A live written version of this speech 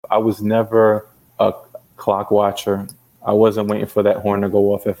I was never a clock watcher. I wasn't waiting for that horn to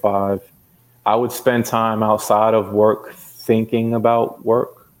go off at 5. I would spend time outside of work thinking about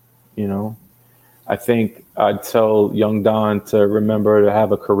work. I think I'd tell young Don to remember to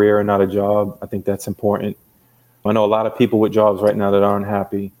have a career and not a job. I think that's important. I know a lot of people with jobs right now that aren't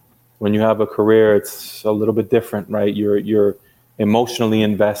happy. When you have a career, it's a little bit different, right? You're emotionally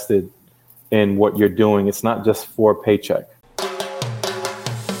invested in what you're doing. It's not just for a paycheck.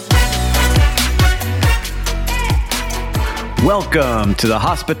 Welcome to the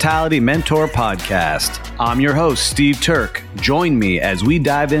Hospitality Mentor Podcast. I'm your host, Steve Turk. Join me as we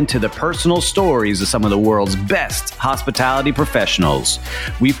dive into the personal stories of some of the world's best hospitality professionals.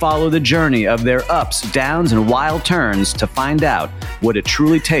 We follow the journey of their ups, downs, and wild turns to find out what it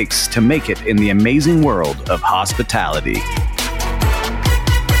truly takes to make it in the amazing world of hospitality.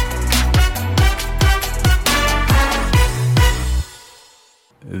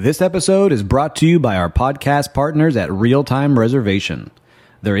 This episode is brought to you by our podcast partners at Real Time Reservation.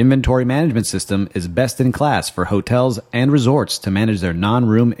 Their inventory management system is best in class for hotels and resorts to manage their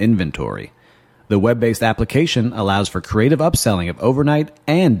non-room inventory. The web-based application allows for creative upselling of overnight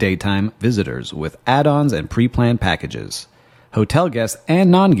and daytime visitors with add-ons and pre-planned packages. Hotel guests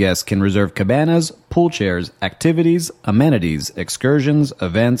and non-guests can reserve cabanas, pool chairs, activities, amenities, excursions,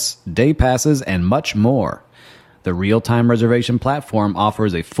 events, day passes, and much more. The real-time reservation platform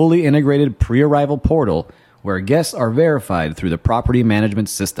offers a fully integrated pre-arrival portal where guests are verified through the property management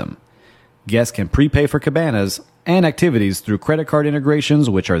system. Guests can prepay for cabanas and activities through credit card integrations,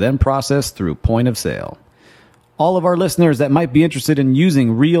 which are then processed through point of sale. All of our listeners that might be interested in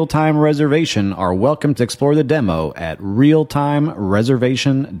using real-time reservation are welcome to explore the demo at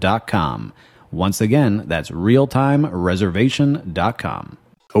realtimereservation.com. Once again, that's realtimereservation.com.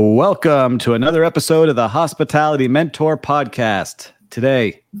 Welcome to another episode of the Hospitality Mentor Podcast.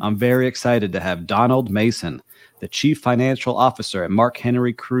 Today, I'm very excited to have Donald Mason, the Chief Financial Officer at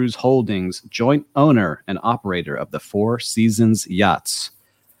Marc-Henry Cruise Holdings, joint owner and operator of the Four Seasons Yachts.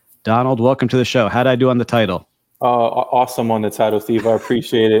 Donald, welcome to the show. How'd I do on the title? Awesome on the title, Steve. I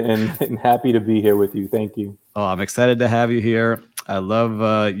appreciate it and happy to be here with you. Thank you. Oh, I'm excited to have you here. I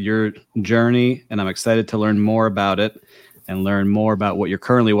love your journey, and I'm excited to learn more about it and learn more about what you're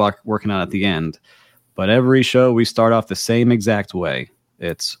currently working on at the end. But every show, we start off the same exact way.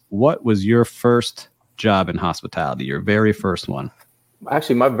 It's, what was your first job in hospitality, your very first one?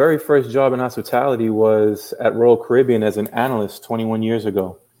 Actually, my very first job in hospitality was at Royal Caribbean as an analyst 21 years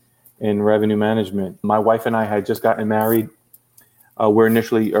ago in revenue management. My wife and I had just gotten married. We're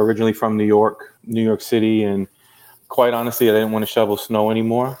originally from New York City. And quite honestly, I didn't want to shovel snow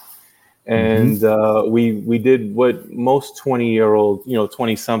anymore. And we did what most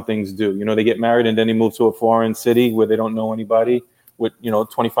 20-somethings do. They get married and then they move to a foreign city where they don't know anybody with,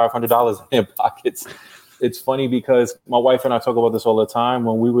 $2,500 in their pockets. It's funny because my wife and I talk about this all the time.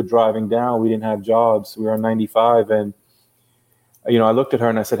 When we were driving down, we didn't have jobs. We were on 95. And, I looked at her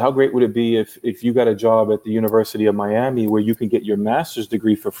and I said, how great would it be if you got a job at the University of Miami where you can get your master's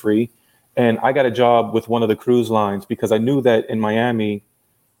degree for free? And I got a job with one of the cruise lines because I knew that in Miami,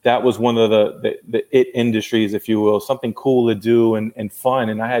 that was one of the it industries, if you will, something cool to do and fun.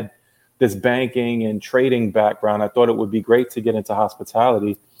 And I had this banking and trading background. I thought it would be great to get into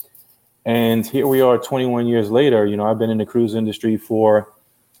hospitality. And here we are 21 years later. I've been in the cruise industry for,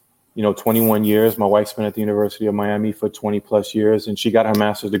 21 years. My wife's been at the University of Miami for 20 plus years, and she got her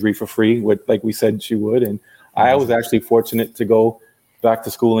master's degree for free, like we said she would. And I was actually fortunate to go back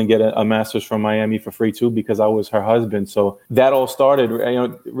to school and get a master's from Miami for free too, because I was her husband. So that all started,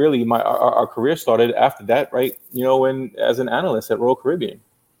 really our career started after that, right? As an analyst at Royal Caribbean.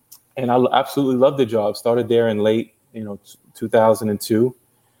 And I absolutely loved the job. Started there in late, 2002.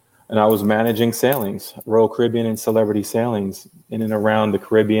 And I was managing sailings, Royal Caribbean and celebrity sailings in and around the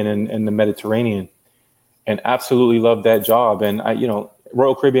Caribbean and the Mediterranean. And absolutely loved that job. And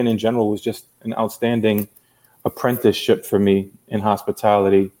Royal Caribbean in general was just an outstanding apprenticeship for me in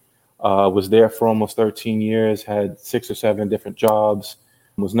hospitality. Was there for almost 13 years, had 6 or 7 different jobs,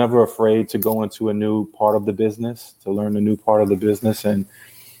 was never afraid to go into a new part of the business, to learn a new part of the business, and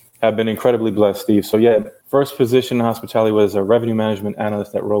have been incredibly blessed, Steve. So yeah, first position in hospitality was a revenue management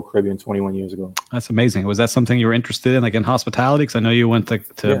analyst at Royal Caribbean 21 years ago. That's amazing. Was that something you were interested in, like in hospitality? Because I know you went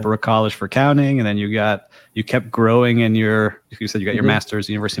to Brooke College for accounting, and then you kept growing in you said you got your master's at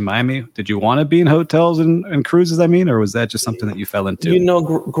the University of Miami. Did you want to be in hotels and cruises, or was that just something that you fell into?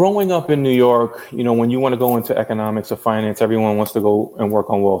 Growing up in New York, when you want to go into economics or finance, everyone wants to go and work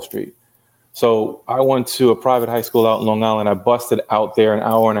on Wall Street. So I went to a private high school out in Long Island. I busted out there an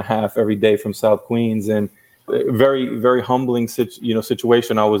hour and a half every day from South Queens. And Very, very humbling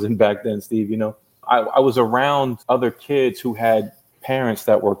situation I was in back then, Steve. I was around other kids who had parents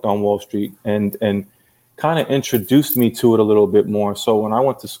that worked on Wall Street and kind of introduced me to it a little bit more. So when I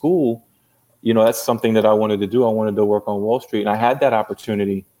went to school, that's something that I wanted to do. I wanted to work on Wall Street, and I had that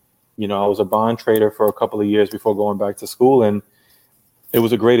opportunity. I was a bond trader for a couple of years before going back to school, and it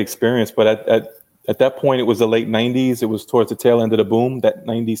was a great experience. But at that point, it was the late 90s. It was towards the tail end of the boom, that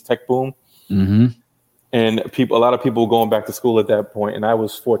 90s tech boom. Mm-hmm. And a lot of people were going back to school at that point. And I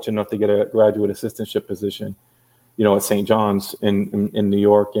was fortunate enough to get a graduate assistantship position, at St. John's in New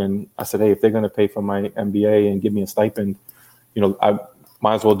York. And I said, hey, if they're going to pay for my MBA and give me a stipend, I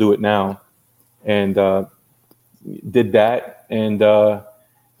might as well do it now. And did that. And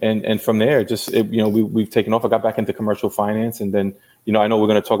from there, we've taken off. I got back into commercial finance. And then, I know we're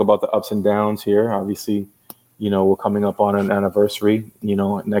going to talk about the ups and downs here. Obviously, we're coming up on an anniversary,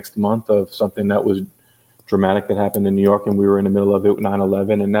 next month of something that was dramatic that happened in New York, and we were in the middle of it with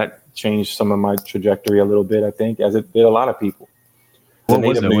 9/11, and that changed some of my trajectory a little bit, I think, as it did a lot of people. What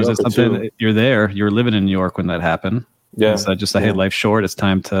was it? Was it something, you were living in New York when that happened? Yeah. So just hey, life's short, it's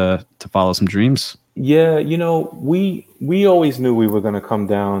time to follow some dreams? Yeah, we always knew we were going to come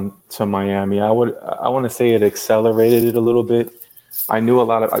down to Miami. I want to say it accelerated it a little bit. I knew a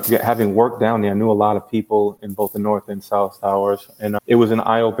lot of, having worked down there, I knew a lot of people in both the North and South Towers. And it was an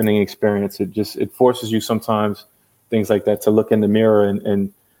eye-opening experience. It forces you sometimes, things like that, to look in the mirror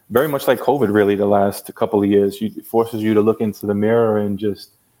and very much like COVID, really, the last couple of years, it forces you to look into the mirror and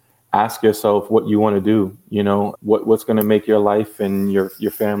just ask yourself what you want to do, what's going to make your life and your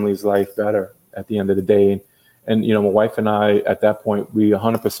family's life better at the end of the day. And, my wife and I, at that point, we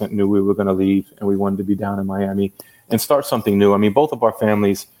 100% knew we were going to leave and we wanted to be down in Miami and start something new. I mean, both of our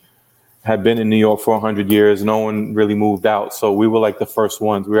families had been in New York for 100 years. No one really moved out. So we were like the first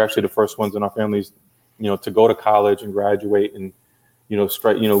ones. We were actually the first ones in our families, to go to college and graduate and,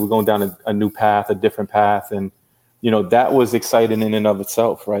 we're going down a new path, a different path. And, that was exciting in and of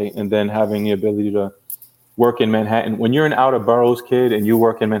itself, right? And then having the ability to work in Manhattan. When you're an outer boroughs kid and you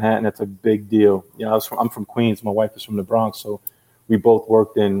work in Manhattan, that's a big deal. I'm from Queens. My wife is from the Bronx. So we both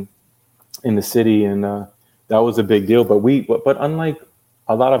worked in the city, and that was a big deal. But unlike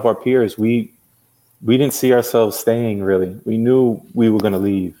a lot of our peers, we didn't see ourselves staying, really. We knew we were going to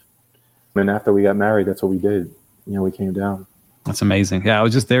leave. And after we got married, that's what we did. We came down. That's amazing. Yeah, I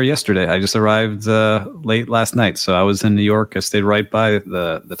was just there yesterday. I just arrived late last night. So I was in New York. I stayed right by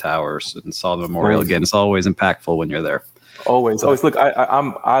the towers and saw the memorial again. It's always impactful when you're there. Always. Look,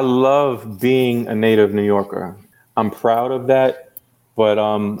 I love being a native New Yorker. I'm proud of that, but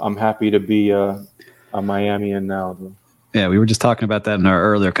I'm happy to be a Miamian now. Yeah, we were just talking about that in our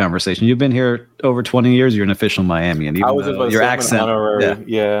earlier conversation. You've been here over 20 years. You're an official Miamian. Even I was about your accent,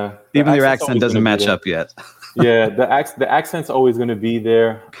 even your accent doesn't match up yet. Yeah, the accent's always going to be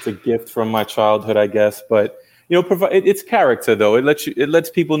there. It's a gift from my childhood, I guess. But it's character, though. It lets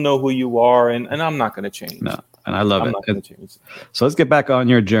people know who you are, and I'm not going to change. No, and I love I'm it. Not going to change. So let's get back on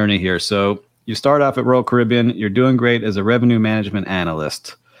your journey here. So you start off at Royal Caribbean. You're doing great as a revenue management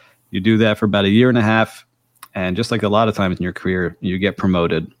analyst. You do that for about a year and a half, and just like a lot of times in your career, you get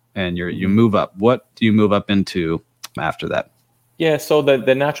promoted and you move up. What do you move up into after that? Yeah, so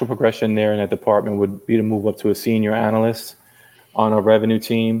the natural progression there in that department would be to move up to a senior analyst on a revenue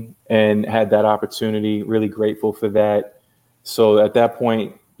team, and had that opportunity. Really grateful for that. So at that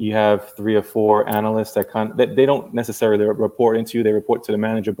point, you have 3 or 4 analysts that they don't necessarily report into you. They report to the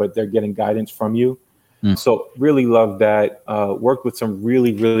manager, but they're getting guidance from you. So really love that. Worked with some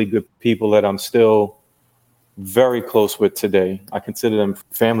really, really good people that I'm still very close with today. I consider them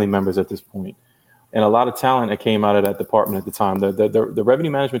family members at this point. And a lot of talent that came out of that department at the time. The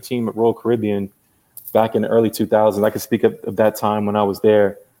revenue management team at Royal Caribbean back in the early 2000s, I could speak of that time when I was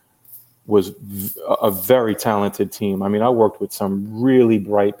there, was a very talented team. I mean, I worked with some really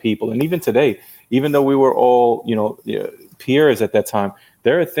bright people. And even today, even though we were all, peers at that time,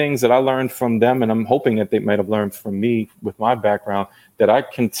 there are things that I learned from them, and I'm hoping that they might have learned from me with my background, that I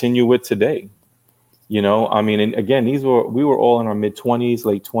continue with today. I mean, and again, we were all in our mid-20s,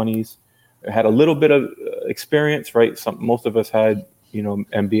 late 20s. Had a little bit of experience, right? Most of us had,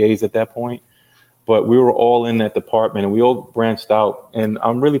 MBAs at that point, but we were all in that department and we all branched out. And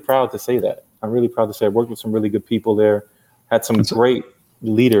I'm really proud to say that. I worked with some really good people there, had some great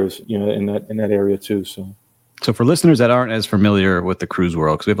leaders, in that area too. So for listeners that aren't as familiar with the cruise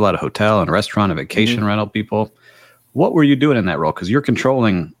world, because we have a lot of hotel and restaurant and vacation rental people, what were you doing in that role? Because you're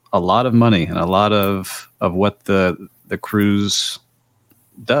controlling a lot of money and a lot of what the cruise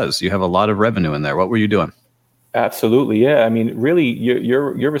does. You have a lot of revenue in there. What were you doing? Absolutely. Yeah. I mean, really,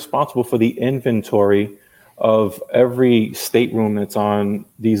 you're responsible for the inventory of every stateroom that's on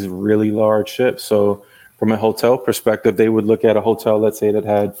these really large ships. So from a hotel perspective, they would look at a hotel, let's say, that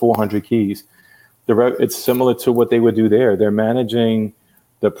had 400 keys. It's similar to what they would do there. They're managing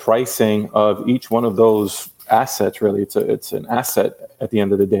the pricing of each one of those assets. Really, it's an asset at the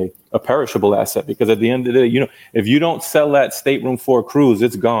end of the day, a perishable asset, because at the end of the day, if you don't sell that stateroom for a cruise,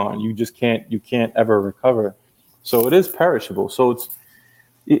 it's gone. You can't ever recover. So it is perishable. So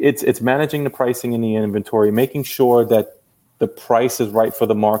it's managing the pricing in the inventory, making sure that the price is right for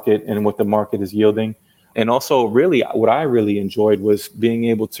the market and what the market is yielding. And also, really, what I really enjoyed was being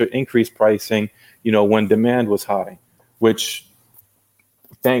able to increase pricing, when demand was high, which,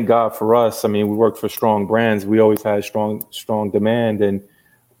 thank God for us. I mean, we worked for strong brands. We always had strong demand, and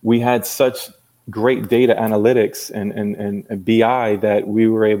we had such great data analytics and BI that we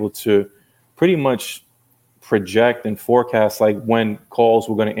were able to pretty much project and forecast like when calls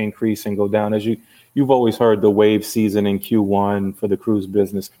were going to increase and go down. As you've always heard, the wave season in Q1 for the cruise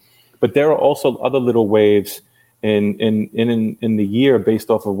business, but there are also other little waves in the year based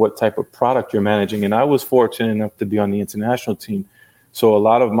off of what type of product you're managing. And I was fortunate enough to be on the international team. So a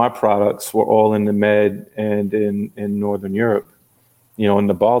lot of my products were all in the Med and in Northern Europe, in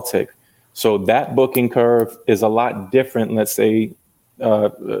the Baltic. So that booking curve is a lot different, let's say,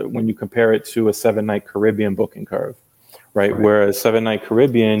 when you compare it to a 7-night Caribbean booking curve, right? Whereas 7-night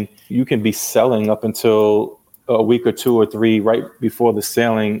Caribbean, you can be selling up until a week or 2 or 3 right before the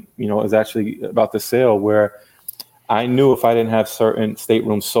sailing, is actually about to sail, where I knew if I didn't have certain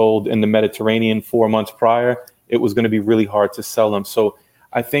staterooms sold in the Mediterranean 4 months prior, it was going to be really hard to sell them. So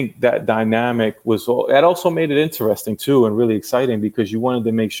I think that dynamic that also made it interesting too, and really exciting, because you wanted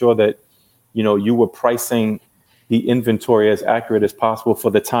to make sure that, you were pricing the inventory as accurate as possible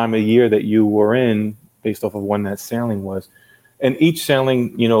for the time of year that you were in, based off of when that sailing was. And each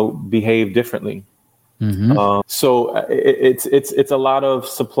sailing, behaved differently. Mm-hmm. So it's a lot of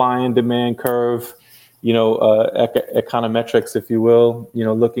supply and demand curve, econometrics, if you will,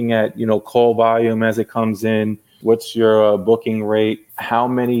 looking at, call volume as it comes in. What's your booking rate? How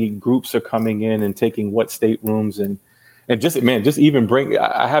many groups are coming in and taking what staterooms? And just even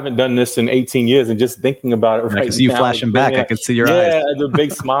I haven't done this in 18 years, and just thinking about it right now. I can see you flashing back. I can see your eyes. Yeah, the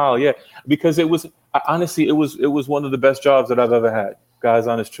big smile. Yeah, because honestly, it was one of the best jobs that I've ever had. Guys,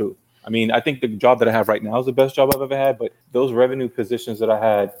 honest truth. I mean, I think the job that I have right now is the best job I've ever had, but those revenue positions that I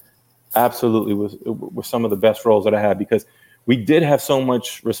had absolutely were some of the best roles that I had, because we did have so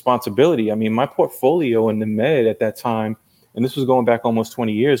much responsibility. I mean, my portfolio in the Med at that time, and this was going back almost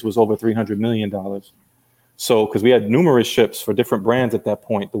 20 years, was over $300 million. So, because we had numerous ships for different brands at that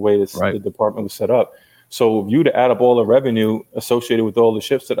point, the way the department was set up. So if you to add up all the revenue associated with all the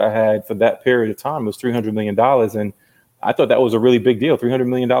ships that I had for that period of time, it was $300 million. And I thought that was a really big deal. $300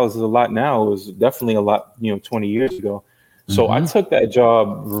 million is a lot now. It was definitely a lot, 20 years ago. So I took that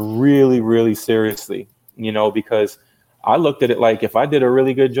job really, really seriously, because I looked at it like, if I did a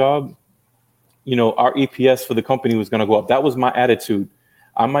really good job, our EPS for the company was going to go up. That was my attitude.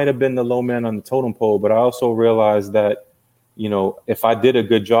 I might have been the low man on the totem pole, but I also realized that, if I did a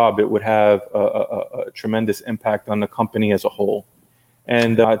good job, it would have a tremendous impact on the company as a whole.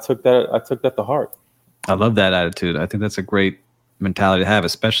 And I took that to heart. I love that attitude. I think that's a great mentality to have,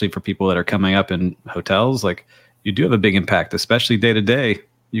 especially for people that are coming up in hotels. Like, you do have a big impact, especially day to day.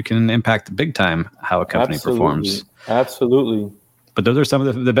 You can impact big time how a company performs. Absolutely. But those are some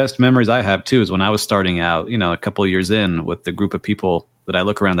of the best memories I have too, is when I was starting out, a couple of years in, with the group of people that I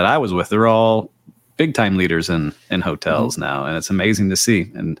look around that I was with. They're all big time leaders in hotels now. And it's amazing to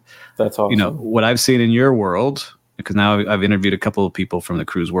see. And that's awesome. What I've seen in your world, because now I've interviewed a couple of people from the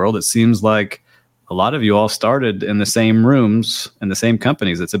cruise world, it seems like a lot of you all started in the same rooms and the same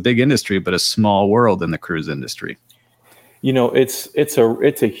companies. It's a big industry, but a small world in the cruise industry. It's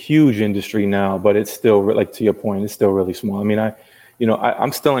a huge industry now, but it's still, like, to your point, it's still really small. I mean,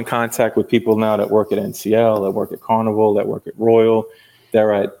 I'm still in contact with people now that work at NCL, that work at Carnival, that work at Royal.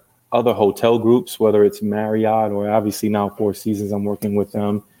 They're at other hotel groups, whether it's Marriott or obviously now Four Seasons. I'm working with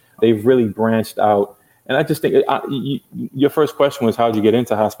them. They've really branched out. And I just think your first question was, how did you get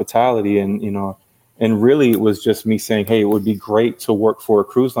into hospitality? And really it was just me saying, hey, it would be great to work for a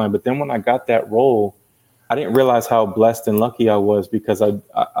cruise line. But then when I got that role, I didn't realize how blessed and lucky I was, because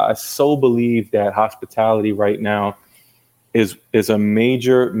I so believe that hospitality right now is a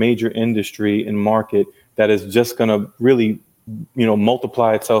major industry and market that is just going to really,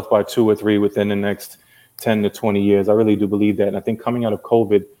 multiply itself by 2 or 3 within the next 10 to 20 years. I really do believe that. And I think coming out of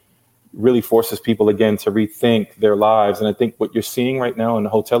COVID really forces people again to rethink their lives. And I think what you're seeing right now in the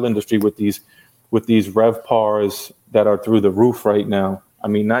hotel industry with these RevPARs that are through the roof right now, I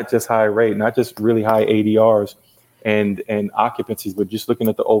mean, not just high rate, not just really high ADRs and occupancies, but just looking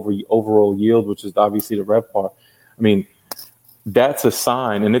at the overall yield, which is obviously the RevPAR. I mean, that's a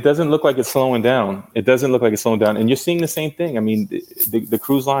sign, and it doesn't look like it's slowing down. It doesn't look like it's slowing down, and you're seeing the same thing. I mean, the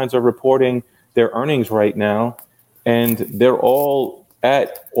cruise lines are reporting their earnings right now, and they're all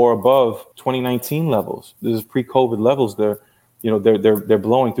at or above 2019 levels. This is pre-COVID levels. They're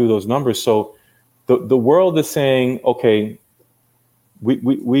blowing through those numbers. So the world is saying, okay,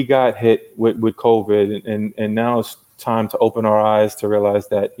 we got hit with COVID, and now it's time to open our eyes to realize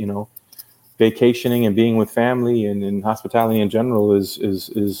that, vacationing and being with family and hospitality in general is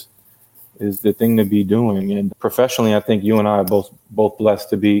the thing to be doing. And professionally, I think you and I are both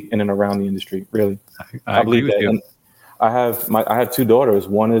blessed to be in and around the industry. Really, I believe that. And I have two daughters.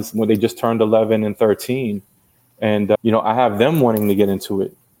 One is when they just turned 11 and 13, and I have them wanting to get into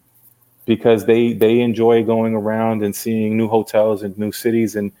it because they enjoy going around and seeing new hotels and new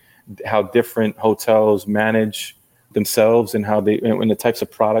cities and how different hotels manage themselves and how and the types of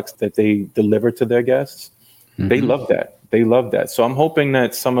products that they deliver to their guests. Mm-hmm. They love that. So I'm hoping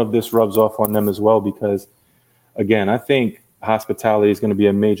that some of this rubs off on them as well, because again, I think hospitality is going to be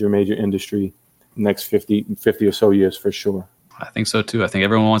a major industry next 50 or so years for sure. I think so too. I think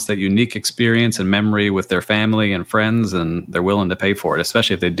everyone wants that unique experience and memory with their family and friends, and they're willing to pay for it,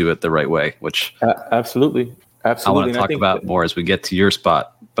 especially if they do it the right way, which absolutely. I want to talk about more as we get to your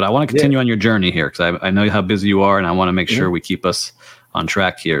spot. But I want to continue on your journey here, because I know how busy you are, and I want to make sure we keep us on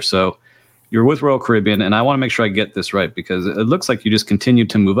track here. So you're with Royal Caribbean, and I want to make sure I get this right, because it looks like you just continue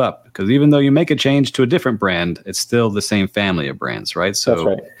to move up, because even though you make a change to a different brand, it's still the same family of brands, right? So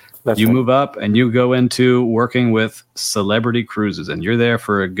that's right. You move up and you go into working with Celebrity Cruises, and you're there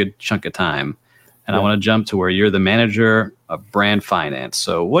for a good chunk of time. And I want to jump to where you're the manager of brand finance.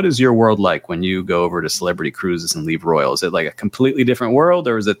 So what is your world like when you go over to Celebrity Cruises and leave Royal? Is it like a completely different world,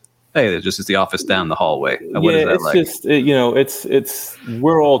 or is it, hey, it's just the office down the hallway? What is that it's like? Just, it's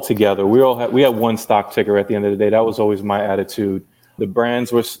we're all together. We have one stock ticker at the end of the day. That was always my attitude. The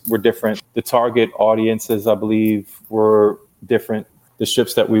brands were different. The target audiences, I believe, were different. The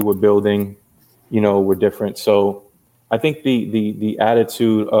ships that we were building, were different. So I think the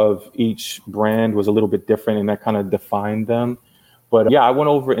attitude of each brand was a little bit different, and that kind of defined them. But I went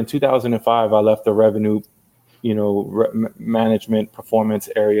over in 2005. I left the revenue, management performance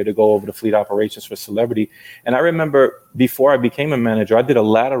area to go over to fleet operations for Celebrity. And I remember before I became a manager, I did a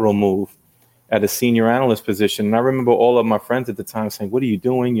lateral move at a senior analyst position. And I remember all of my friends at the time saying, "What are you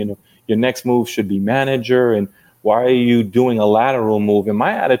doing? Your next move should be manager. And why are you doing a lateral move?" And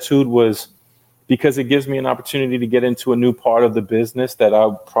my attitude was, because it gives me an opportunity to get into a new part of the business that I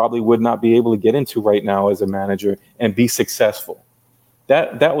probably would not be able to get into right now as a manager and be successful.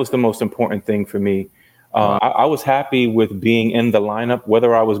 That was the most important thing for me. I was happy with being in the lineup,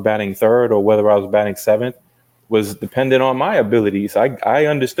 whether I was batting third or whether I was batting seventh was dependent on my abilities. I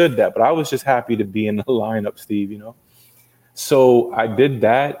understood that, but I was just happy to be in the lineup, Steve, So I did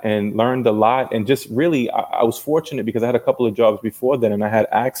that and learned a lot. And just really, I was fortunate because I had a couple of jobs before then, and I had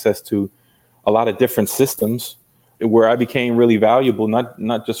access to a lot of different systems where I became really valuable,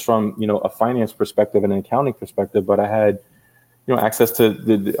 not just from, a finance perspective and an accounting perspective, but I had, access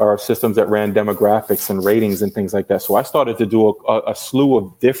to our systems that ran demographics and ratings and things like that. So I started to do a slew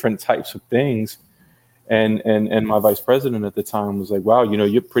of different types of things. And my vice president at the time was like, "Wow,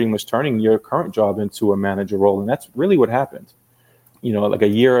 you're pretty much turning your current job into a manager role." And that's really what happened. Like a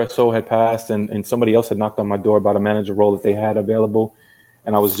year or so had passed, and somebody else had knocked on my door about a manager role that they had available.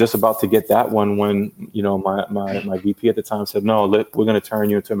 And I was just about to get that one when, my VP at the time said, "No, we're going to turn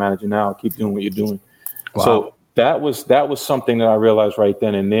you into a manager now. Keep doing what you're doing." Wow. So that was something that I realized right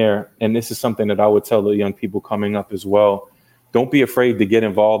then and there. And this is something that I would tell the young people coming up as well. Don't be afraid to get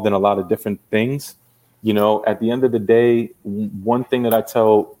involved in a lot of different things. At the end of the day, one thing that I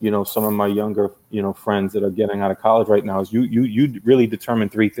tell, some of my younger, friends that are getting out of college right now is you really determine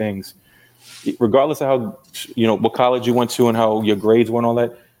three things, regardless of how, what college you went to and how your grades were and all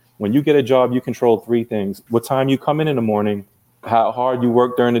that. When you get a job, you control three things: what time you come in the morning, how hard you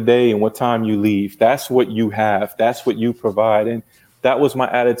work during the day, and what time you leave. That's what you have. That's what you provide. And that was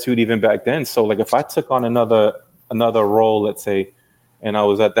my attitude even back then. So like if I took on another role, let's say, and I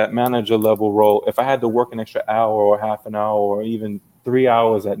was at that manager level role, if I had to work an extra hour or half an hour or even 3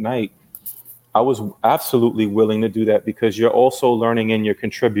 hours at night, I was absolutely willing to do that, because you're also learning and you're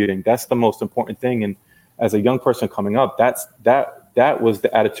contributing. That's the most important thing. And as a young person coming up, that was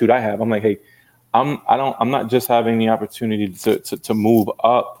the attitude I have. I'm like, hey, I'm not just having the opportunity to move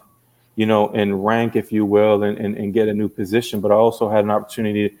up, and rank, if you will, and get a new position, but I also had an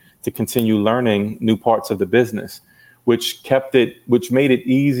opportunity to continue learning new parts of the business, which made it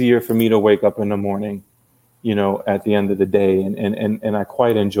easier for me to wake up in the morning, at the end of the day. And I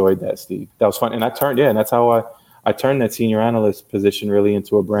quite enjoyed that, Steve. That was fun. And and that's how I turned that senior analyst position really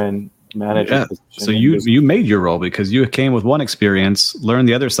into a brand manager position. So you made your role because you came with one experience, learned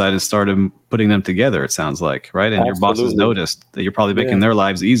the other side, and started putting them together, it sounds like, right? And Your bosses noticed that you're probably making their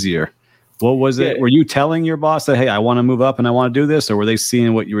lives easier. What was it? Were you telling your boss that, hey, I want to move up and I want to do this? Or were they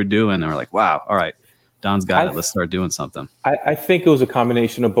seeing what you were doing and were like, wow, all right, Don's got it. Let's start doing something. I think it was a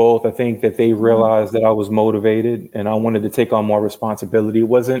combination of both. I think that they realized that I was motivated and I wanted to take on more responsibility. It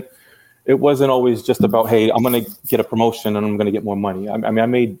wasn't always just about, hey, I'm going to get a promotion and I'm going to get more money. I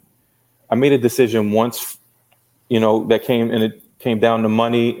made a decision once, it came down to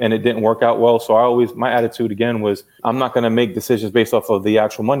money and it didn't work out well. So my attitude again was, I'm not going to make decisions based off of the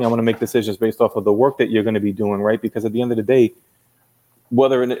actual money. I'm going to make decisions based off of the work that you're going to be doing, right? Because at the end of the day,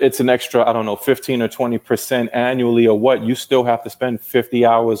 whether it's an extra, 15 or 20% annually or what, you still have to spend 50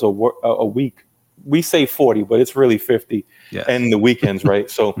 hours a week. We say 40, but it's really 50 and the weekends, right?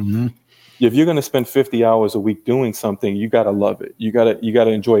 So if you're going to spend 50 hours a week doing something, you got to love it. You got to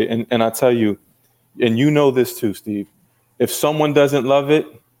enjoy it. And I tell you, and you know this too, Steve, if someone doesn't love it,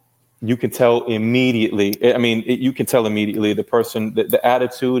 you can tell immediately. You can tell immediately the person, the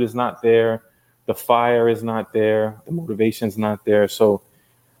attitude is not there. The fire is not there. The motivation's not there. So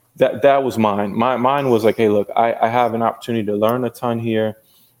that was mine. Mine was like, hey, look, I have an opportunity to learn a ton here.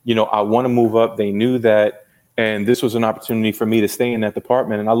 I want to move up. They knew that. And this was an opportunity for me to stay in that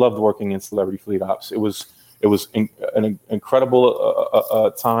department. And I loved working in celebrity fleet ops. It was an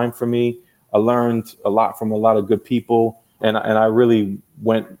incredible time for me. I learned a lot from a lot of good people. And I really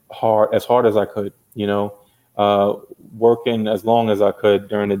went as hard as I could, working as long as I could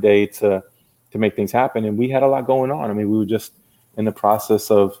during the day to make things happen. And we had a lot going on. We were just in the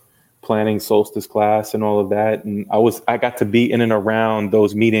process of planning Solstice class and all of that. And I got to be in and around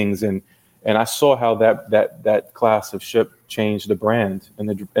those meetings and I saw how that class of ship changed the brand and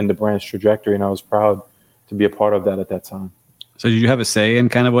the brand's trajectory. And I was proud to be a part of that at that time. So did you have a say in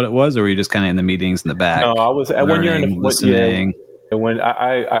kind of what it was, or were you just kind of in the meetings in the back? No, I was when you're in the listening. When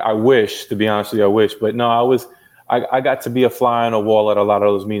I wish, to be honest with you, I wish, but no, I got to be a fly on a wall at a lot of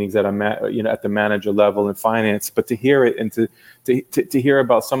those meetings that I'm at, at the manager level in finance. But to hear it and to hear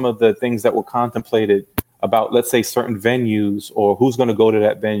about some of the things that were contemplated about, let's say, certain venues or who's going to go to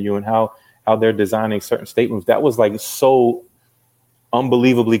that venue and how they're designing certain statements, that was like so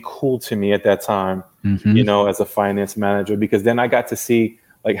unbelievably cool to me at that time, as a finance manager, because then I got to see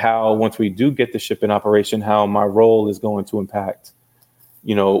like how once we do get the ship in operation, how my role is going to impact,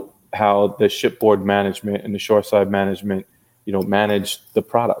 how the shipboard management and the shoreside management, manage the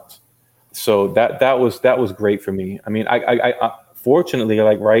product. So that was great for me. I fortunately,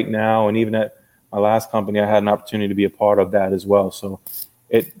 like right now, and even at my last company, I had an opportunity to be a part of that as well. So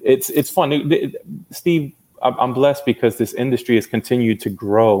it's fun. Steve, I'm blessed because this industry has continued to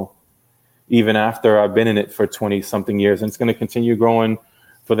grow even after I've been in it for 20 something years. And it's going to continue growing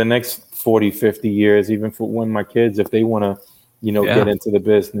for the next 40, 50 years, even for when my kids, if they want to, get into the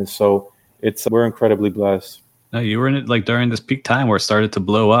business. So we're incredibly blessed. No, you were in it like during this peak time where it started to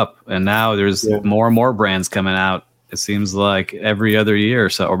blow up, and now there's more and more brands coming out. It seems like every other year or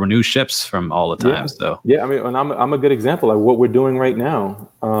so, or new ships from all the time. And I'm a good example. Like what we're doing right now.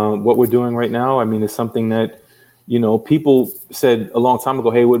 Is something that, people said a long time ago,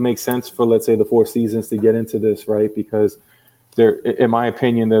 hey, it would make sense for, let's say, the Four Seasons to get into this, right? Because they're, in my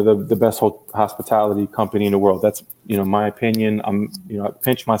opinion, they're the best hospitality company in the world. That's, my opinion. I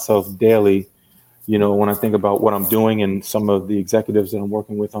pinch myself daily, when I think about what I'm doing and some of the executives that I'm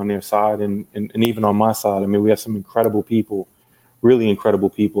working with on their side and even on my side. We have some incredible people, really incredible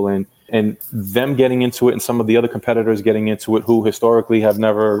people, and them getting into it and some of the other competitors getting into it who historically have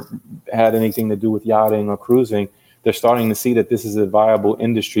never had anything to do with yachting or cruising. They're starting to see that this is a viable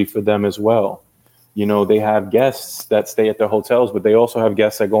industry for them as well. They have guests that stay at their hotels, but they also have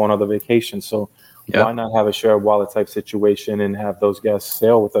guests that go on other vacations. So why not have a share of wallet type situation and have those guests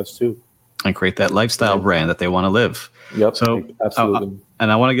sail with us too? And create that lifestyle brand that they want to live. Yep. So absolutely.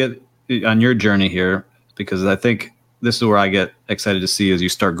 And I want to get on your journey here, because I think this is where I get excited to see as you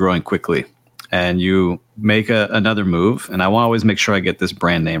start growing quickly and you make another move. And I want to always make sure I get this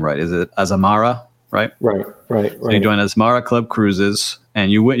brand name right. Is it Azamara? Right. So you join Azamara Club Cruises,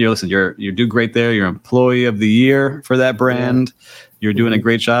 and you do great there. You're employee of the year for that brand. You're doing a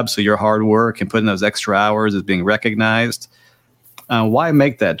great job. So your hard work and putting those extra hours is being recognized. Why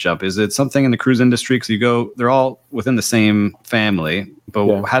make that jump? Is it something in the cruise industry? Because they're all within the same family,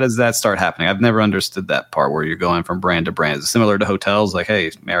 but how does that start happening? I've never understood that part where you're going from brand to brand. Is it similar to hotels? Like,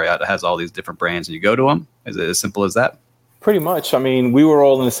 hey, Marriott has all these different brands and you go to them? Is it as simple as that? Pretty much. I mean, we were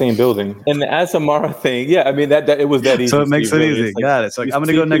all in the same building. And the Asamara thing, I mean, that it was that easy. So it makes it easy. Got it. So like, I'm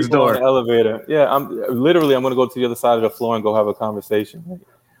going to go next door. On the elevator. Yeah, I'm going to go to the other side of the floor and go have a conversation.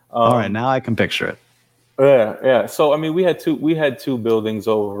 All right, now I can picture it. Yeah. So I mean, we had two buildings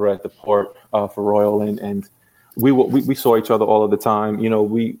over at the port for Royal, and we saw each other all of the time. You know,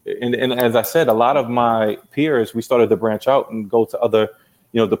 and as I said, a lot of my peers, we started to branch out and go to other,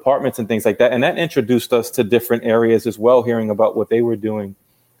 departments and things like that, and that introduced us to different areas as well, hearing about what they were doing.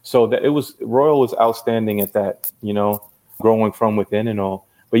 So that Royal was outstanding at that, growing from within and all.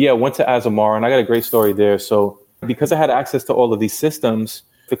 But yeah, went to Azamara, and I got a great story there. So because I had access to all of these systems,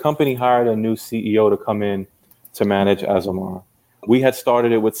 the company hired a new CEO to come in to manage Azamara. We had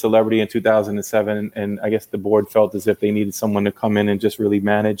started it with Celebrity in 2007, and I guess the board felt as if they needed someone to come in and just really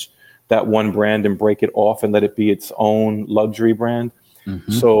manage that one brand and break it off and let it be its own luxury brand.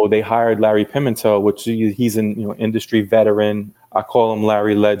 Mm-hmm. So they hired Larry Pimentel, which he's an industry veteran. I call him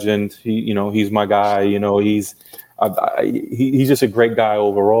Larry Legend. He's my guy. He's just a great guy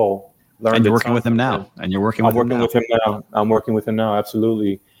overall. And you're working with him now. I'm working with him now.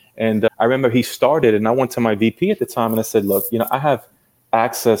 Absolutely. And I remember he started, and I went to my VP at the time, and I said, "Look, I have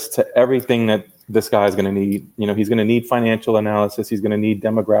access to everything that this guy is going to need. He's going to need financial analysis. He's going to need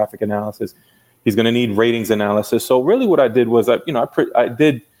demographic analysis. He's going to need ratings analysis." So really, what I did was, I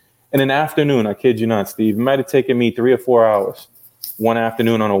did in an afternoon. I kid you not, Steve. It might have taken me 3 or 4 hours one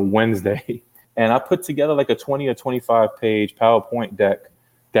afternoon on a Wednesday, and I put together like a 20 or 25 page PowerPoint deck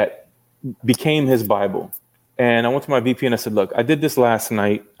that became his Bible. And I went to my VP and I said, "Look, I did this last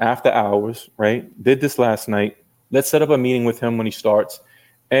night after hours, right? Did this last night. Let's set up a meeting with him when he starts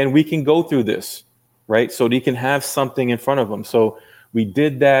and we can go through this, right? So that he can have something in front of him." So we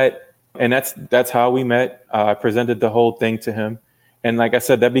did that. And that's how we met. I presented the whole thing to him. And like I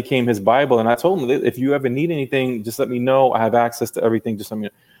said, that became his Bible. And I told him, "If you ever need anything, just let me know. I have access to everything. Just let me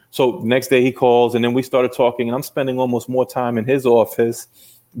know." So next day he calls, and then we started talking, and I'm spending almost more time in his office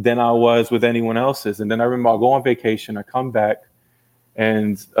than I was with anyone else's. And then I remember I'll go on vacation, I come back,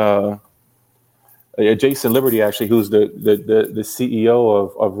 and Jason Liberty, actually, who's the CEO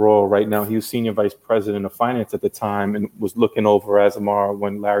of Royal right now, he was senior vice president of finance at the time and was looking over Azamara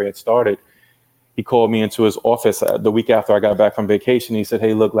when Larry had started. He called me into his office the week after I got back from vacation. He said,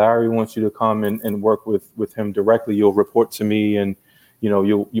 "Hey, look, Larry wants you to come and work with him directly. You'll report to me, and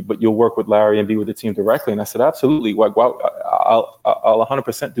you'll work with Larry and be with the team directly." And I said, "Absolutely. Well, I'll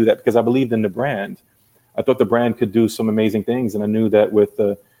 100% do that," because I believed in the brand. I thought the brand could do some amazing things. And I knew that with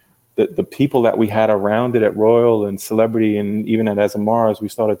the people that we had around it at Royal and Celebrity and even at Azamara, as we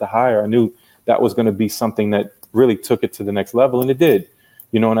started to hire, I knew that was going to be something that really took it to the next level. And it did,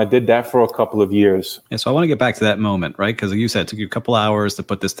 and I did that for a couple of years. And so I want to get back to that moment, right? Because like you said, it took you a couple hours to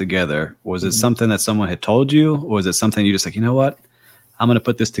put this together. Was it something that someone had told you? Or was it something you just like, you know what? I'm going to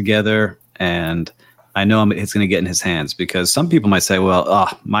put this together, and I know it's going to get in his hands? Because some people might say, well,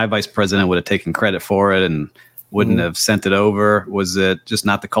 my vice president would have taken credit for it and wouldn't have sent it over. Was it just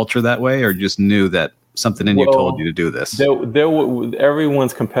not the culture that way, or just knew that something in you told you to do this?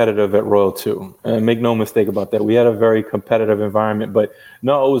 Everyone's competitive at Royal too. Make no mistake about that. We had a very competitive environment, but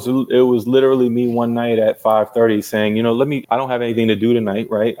no, it was literally me one night at 5:30 saying, I don't have anything to do tonight,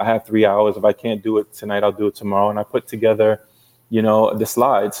 right? I have 3 hours. If I can't do it tonight, I'll do it tomorrow. And I put together the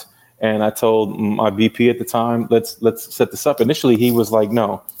slides. And I told my VP at the time, let's set this up. Initially, he was like,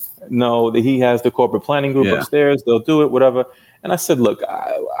 no, he has the corporate planning group upstairs. They'll do it, whatever. And I said, look,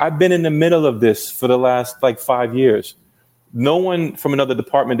 I've been in the middle of this for the last 5 years. No one from another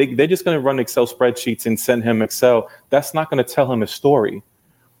department, they're just going to run Excel spreadsheets and send him Excel. That's not going to tell him a story.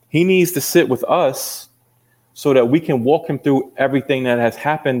 He needs to sit with us so that we can walk him through everything that has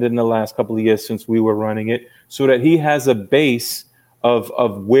happened in the last couple of years since we were running it, so that he has a base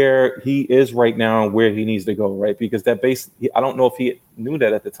of where he is right now and where he needs to go, right? Because that base, I don't know if he knew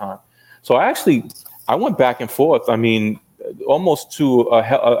that at the time. So I went back and forth. I mean, almost to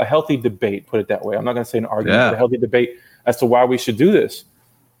a healthy debate, put it that way. I'm not going to say an argument, but a healthy debate as to why we should do this.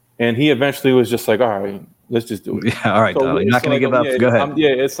 And he eventually was just like, all right, let's just do it. Yeah, all right, so you're not going to give up. Go ahead.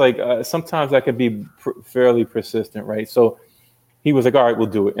 It's like sometimes I can be fairly persistent, right? So he was like, all right, we'll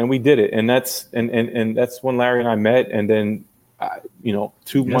do it. And we did it. And that's when Larry and I met. And then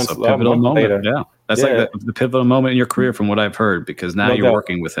 2 months later. Yeah. That's like the pivotal moment in your career from what I've heard, because now you're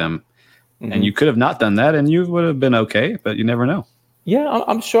working with him. Mm-hmm. And you could have not done that and you would have been okay, but you never know. Yeah,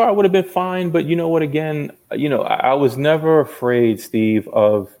 I'm sure I would have been fine, but you know what? Again, I was never afraid, Steve,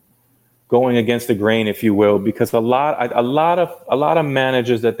 of going against the grain, if you will, because a lot of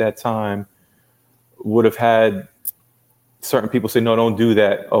managers at that time would have had certain people say, no, don't do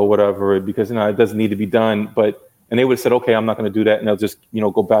that or whatever, because it doesn't need to be done. And they would have said, okay, I'm not going to do that, and they'll just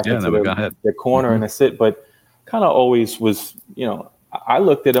go back Yeah, into then we go ahead. their corner, Hmm. and that's it. But kind of always was, I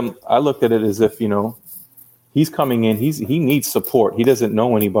looked at him. I looked at it as if he's coming in. He needs support. He doesn't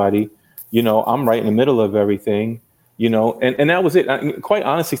know anybody. I'm right in the middle of everything. And that was it. Quite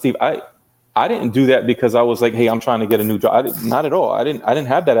honestly, Steve, I didn't do that because I was like, hey, I'm trying to get a new job. Not at all. I didn't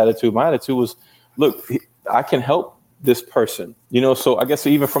have that attitude. My attitude was, look, I can help this person. So I guess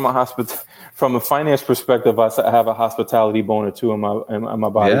even from a finance perspective, I have a hospitality bone or two in my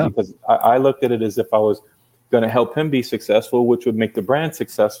body, Yeah. because I looked at it as if I was going to help him be successful, which would make the brand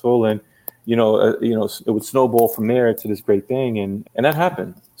successful, and it would snowball from there to this great thing, and that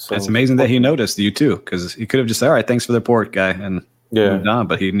happened. So It's amazing that he noticed you too, because he could have just said, all right, thanks for the report, guy, and yeah, moved on,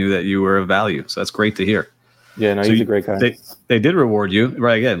 but he knew that you were of value. So that's great to hear. yeah, no, So he's a great guy. they did reward you,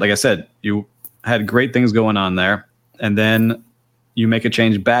 right? Again, like I said, you had great things going on there, and then you make a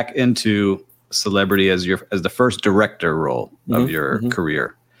change back into celebrity as the first director role of your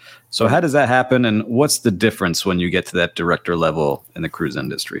career. So how does that happen, and what's the difference when you get to that director level in the cruise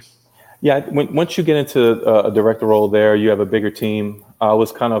industry? Yeah, once you get into a director role there, you have a bigger team. I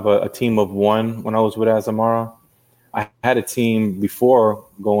was kind of a team of one when I was with Azamara. I had a team before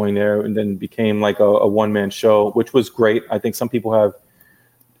going there, and then became like a one-man show, which was great. I think some people have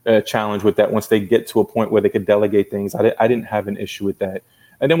a challenge with that once they get to a point where they could delegate things. I didn't have an issue with that.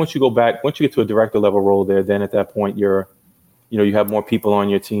 And then once you get to a director level role there, then at that point you have more people on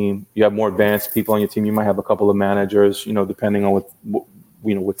your team. You have more advanced people on your team. You might have a couple of managers, depending on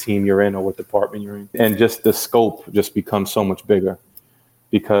what team you're in or what department you're in. And just the scope just becomes so much bigger,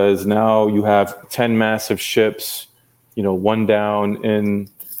 because now you have 10 massive ships, one down in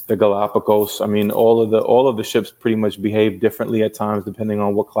the Galapagos. I mean, all of the ships pretty much behave differently at times depending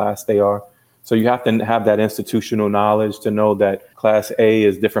on what class they are. So you have to have that institutional knowledge to know that class A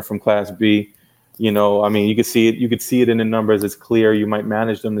is different from class B. I mean, you could see it in the numbers. It's clear. You might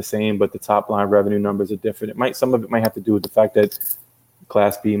manage them the same, but the top line revenue numbers are different. Some of it might have to do with the fact that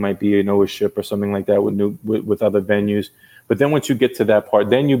Class B might be a Noah ship or something like that with other venues. But then once you get to that part,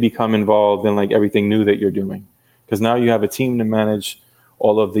 then you become involved in like everything new that you're doing, because now you have a team to manage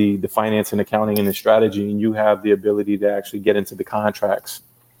all of the finance and accounting and the strategy, and you have the ability to actually get into the contracts,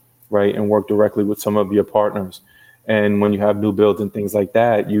 right, and work directly with some of your partners. And when you have new builds and things like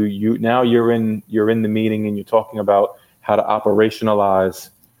that, you're in the meeting, and you're talking about how to operationalize,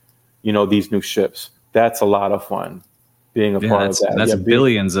 these new ships. That's a lot of fun, being a part of that. That's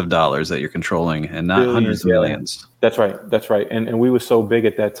billions of dollars that you're controlling, and not hundreds of millions. That's right. And we were so big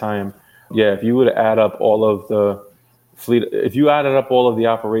at that time. Yeah, if you would add up all of the fleet, if you added up all of the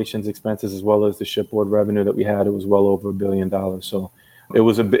operations expenses as well as the shipboard revenue that we had, it was well over $1 billion. So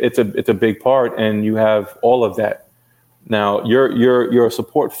it's a big part, and you have all of that. Now you're a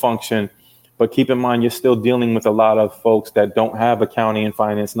support function, but keep in mind you're still dealing with a lot of folks that don't have accounting and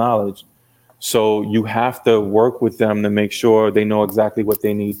finance knowledge. So you have to work with them to make sure they know exactly what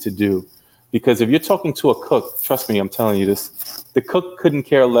they need to do. Because if you're talking to a cook, trust me, I'm telling you this, the cook couldn't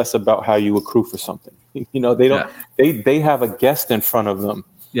care less about how you accrue for something. They don't. Yeah. They have a guest in front of them.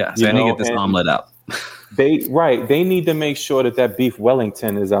 Yeah, so I need to get this omelet out. They need to make sure that beef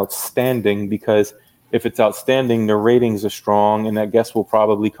Wellington is outstanding, because if it's outstanding, the ratings are strong, and that guest will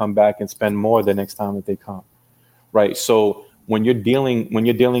probably come back and spend more the next time that they come. Right. So when you're dealing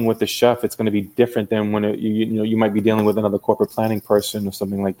with the chef, it's going to be different than when you might be dealing with another corporate planning person or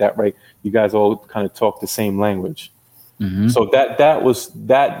something like that, right? You guys all kind of talk the same language. Mm-hmm. So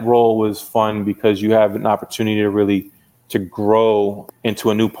that role was fun, because you have an opportunity to really to grow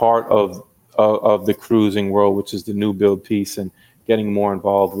into a new part of the cruising world, which is the new build piece, and getting more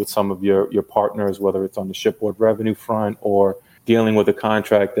involved with some of your partners, whether it's on the shipboard revenue front or dealing with a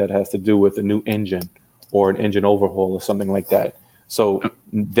contract that has to do with a new engine or an engine overhaul or something like that. So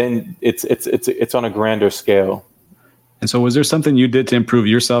then it's on a grander scale. And so was there something you did to improve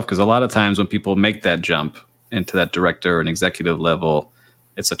yourself? Because a lot of times when people make that jump into that director and executive level,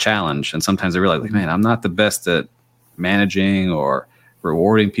 it's a challenge. And sometimes they realize, like, man, I'm not the best at managing or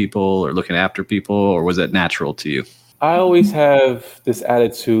rewarding people or looking after people. Or was it natural to you? I always have this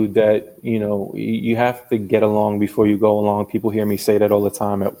attitude that, you have to get along before you go along. People hear me say that all the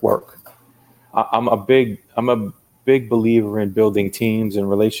time at work. I'm a big believer in building teams and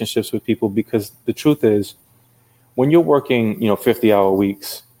relationships with people, because the truth is, when you're working, 50-hour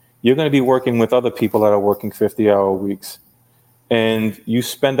weeks, you're going to be working with other people that are working 50-hour weeks. and you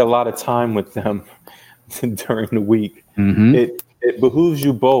spend a lot of time with them during the week, it behooves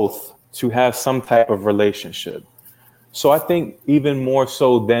you both to have some type of relationship. So I think even more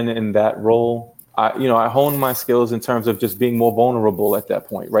so than in that role, I honed my skills in terms of just being more vulnerable at that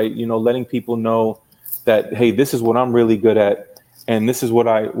point, right? Letting people know that, hey, this is what I'm really good at, and this is what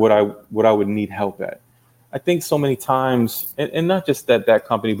I would need help at. I think so many times, and not just that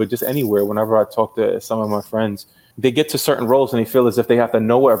company, but just anywhere, whenever I talk to some of my friends, they get to certain roles and they feel as if they have to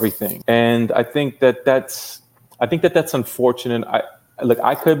know everything. And I think that's unfortunate.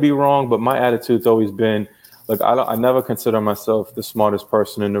 I could be wrong, but my attitude's always been, I never consider myself the smartest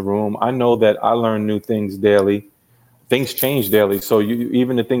person in the room. I know that I learn new things daily. Things change daily. So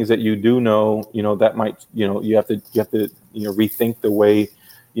even the things that you do know, that might, you have to rethink the way,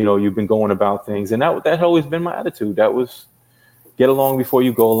 you've been going about things. And that had always been my attitude. That was get along before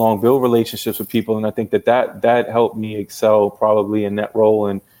you go along, build relationships with people. And I think that helped me excel probably in that role.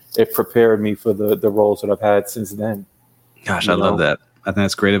 And it prepared me for the roles that I've had since then. Gosh, I love that. I think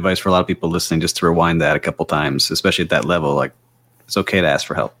that's great advice for a lot of people listening, just to rewind that a couple times, especially at that level. Like, it's okay to ask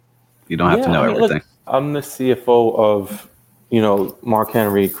for help. You don't have to know everything. Look, I'm the CFO of,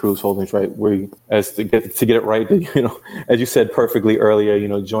 Marc-Henry Cruise Holdings, right? To get it right, as you said perfectly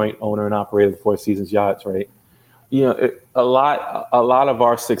earlier, joint owner and operator of Four Seasons Yachts, right? A lot of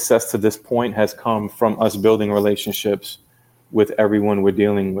our success to this point has come from us building relationships with everyone we're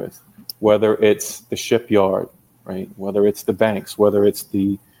dealing with, whether it's the shipyard, right? Whether it's the banks, whether it's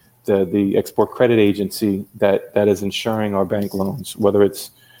the export credit agency that is insuring our bank loans, whether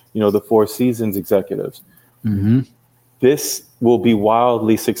it's, the Four Seasons executives. This will be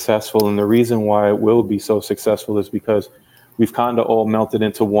wildly successful. And the reason why it will be so successful is because we've kind of all melted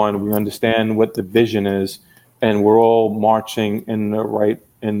into one. We understand what the vision is, and we're all marching in the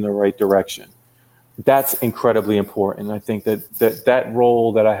right direction. That's incredibly important. I think that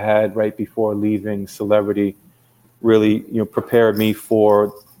role that I had right before leaving celebrity really, prepared me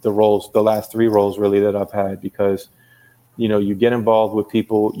for the last three roles really that I've had, because, you get involved with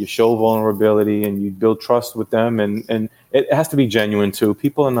people, you show vulnerability, and you build trust with them. And it has to be genuine too.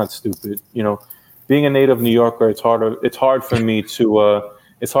 People are not stupid. Being a native New Yorker, it's hard for me to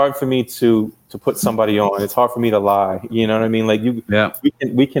put somebody on. It's hard for me to lie. You know what I mean?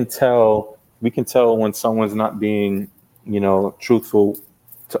 We can tell when someone's not being, truthful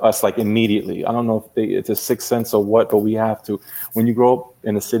to us, immediately. I don't know if it's a sixth sense or what, but we have to. When you grow up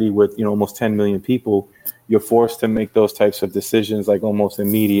in a city with, almost 10 million people, you're forced to make those types of decisions almost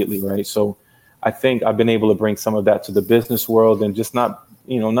immediately, right? So I think I've been able to bring some of that to the business world, and just not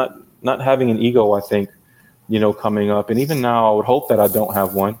having an ego, I think, coming up. And even now, I would hope that I don't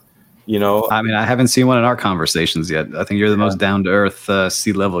have one. I mean, I haven't seen one in our conversations yet. I think you're the most down-to-earth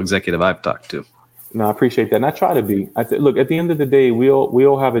C-level executive I've talked to. No, I appreciate that. And I try to be. Look, at the end of the day, we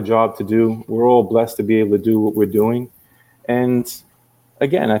all have a job to do. We're all blessed to be able to do what we're doing. And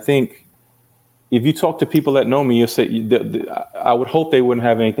again, I think if you talk to people that know me, you'll say, I would hope they wouldn't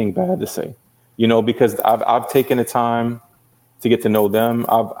have anything bad to say, because I've taken the time to get to know them.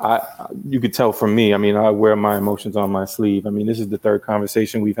 You could tell from me. I mean, I wear my emotions on my sleeve. I mean, this is the third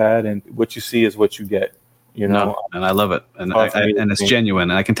conversation we've had, and what you see is what you get. No, and I love it, and it's genuine.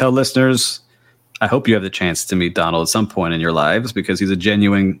 And I can tell listeners, I hope you have the chance to meet Donald at some point in your lives, because he's a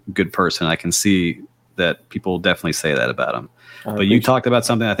genuine good person. I can see that people definitely say that about him. But you talked about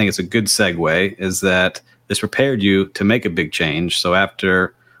something I think is a good segue, is that this prepared you to make a big change. So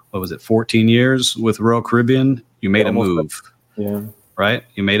after, 14 years with Royal Caribbean, you made a move. Yeah. Right?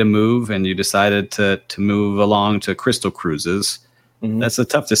 You made a move, and you decided to move along to Crystal Cruises. Mm-hmm. That's a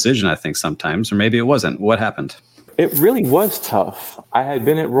tough decision, I think, sometimes, or maybe it wasn't. What happened? It really was tough. I had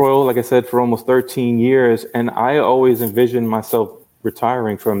been at Royal, like I said, for almost 13 years, and I always envisioned myself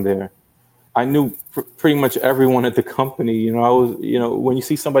retiring from there. I knew pretty much everyone at the company. I was, when you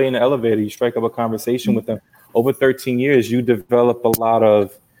see somebody in the elevator, you strike up a conversation with them. Over 13 years, you develop a lot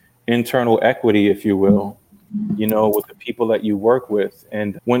of internal equity, if you will, with the people that you work with.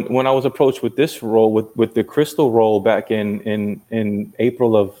 And when I was approached with this role, with the Crystal role back in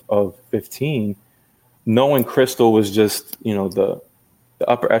April of 15, knowing Crystal was just, the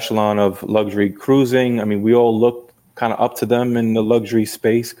upper echelon of luxury cruising. I mean, we all looked kind of up to them in the luxury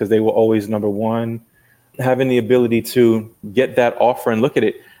space because they were always number one. Having the ability to get that offer and look at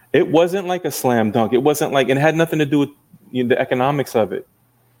it, it wasn't like a slam dunk. It wasn't like, and it had nothing to do with the economics of it,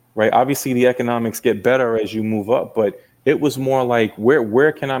 right? Obviously, the economics get better as you move up, but it was more like,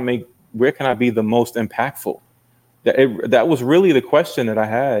 where can I be the most impactful? That was really the question that I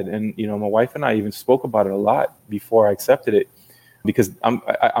had. And, my wife and I even spoke about it a lot before I accepted it. because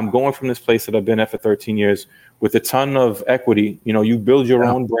I'm going from this place that I've been at for 13 years with a ton of equity. You know, you build your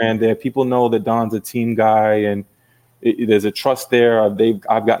own brand there. People know that Don's a team guy, and there's a trust there.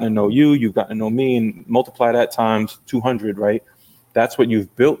 I've gotten to know you, you've gotten to know me, and multiply that times 200, right? That's what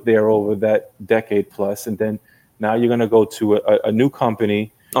you've built there over that decade plus. And then now you're going to go to a new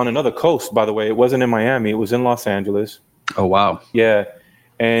company on another coast, by the way. It wasn't in Miami. It was in Los Angeles. Oh, wow. Yeah.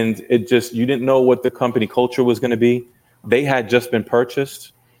 And you didn't know what the company culture was going to be. They had just been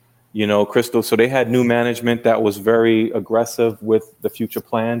purchased, you know, Crystal. So they had new management that was very aggressive with the future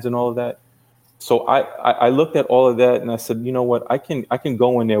plans and all of that. So I looked at all of that and I said, you know what, I can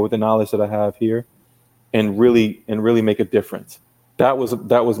go in there with the knowledge that I have here and really make a difference. That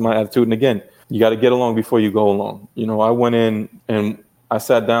was my attitude. And again, you got to get along before you go along. You know, I went in and I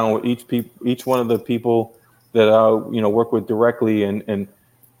sat down with each one of the people that I, you know, work with directly, and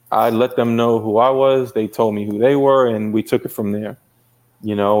I let them know who I was. They told me who they were, and we took it from there.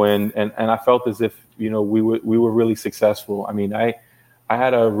 You know, and I felt as if, you know, we were really successful. I mean, I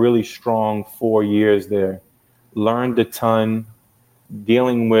had a really strong 4 years there, learned a ton,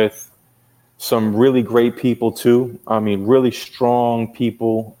 dealing with some really great people too. I mean, really strong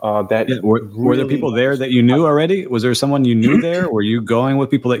people were there people there that you knew already? Was there someone you knew there? Were you going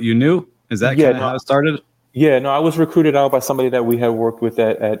with people that you knew? Is that kind of how it started? Yeah, no, I was recruited out by somebody that we had worked with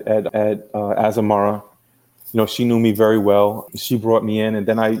at Azamara. You know, she knew me very well. She brought me in, and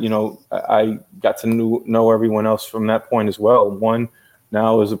then I got to know everyone else from that point as well. One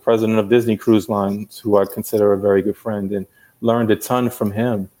now is the president of Disney Cruise Lines, who I consider a very good friend, and learned a ton from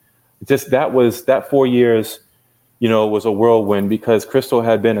him. Just that 4 years, you know, was a whirlwind, because Crystal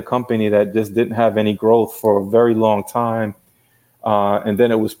had been a company that just didn't have any growth for a very long time. And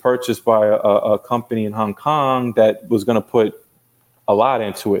then it was purchased by a company in Hong Kong that was going to put a lot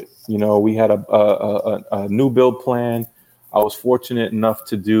into it. You know, we had a new build plan. I was fortunate enough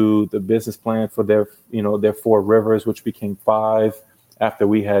to do the business plan for their 4 rivers, which became 5 after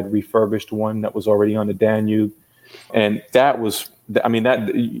we had refurbished one that was already on the Danube. And that was, I mean,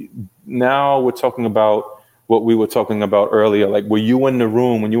 that now we're talking about what we were talking about earlier. Like, were you in the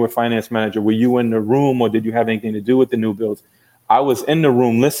room when you were finance manager? Were you in the room, or did you have anything to do with the new builds? I was in the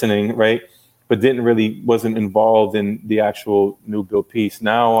room listening, right? But wasn't involved in the actual new build piece.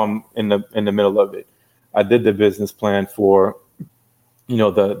 Now I'm in the middle of it. I did the business plan for, you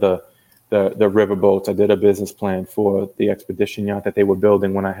know, the river boats. I did a business plan for the expedition yacht that they were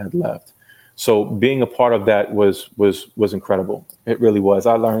building when I had left. So being a part of that was incredible. It really was.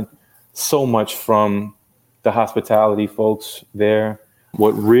 I learned so much from the hospitality folks there.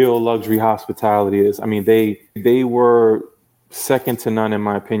 What real luxury hospitality is. I mean, they were second to none, in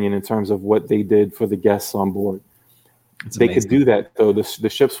my opinion, in terms of what they did for the guests on board. They could do that, though. The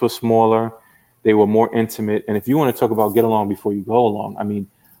ships were smaller. They were more intimate. And if you want to talk about get along before you go along, I mean,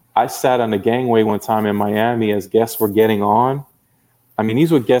 I sat on the gangway one time in Miami as guests were getting on. I mean,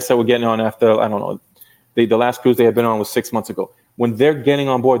 these were guests that were getting on after, I don't know, the last cruise they had been on was 6 months ago. When they're getting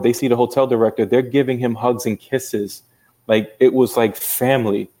on board, they see the hotel director. They're giving him hugs and kisses. Like, it was like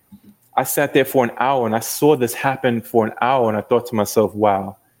family. I sat there for an hour and I saw this happen for an hour, and I thought to myself,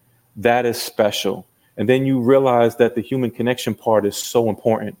 wow, that is special. And then you realize that the human connection part is so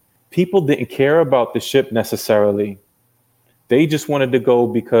important. People didn't care about the ship necessarily. They just wanted to go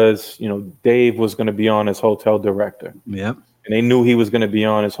because, you know, Dave was going to be on as hotel director. Yep. And they knew he was going to be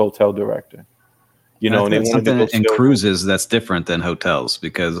on as hotel director. You know, and they wanted to go in cruises that's different than hotels,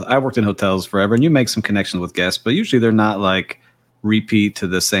 because I worked in hotels forever, and you make some connections with guests, but usually they're not like repeat to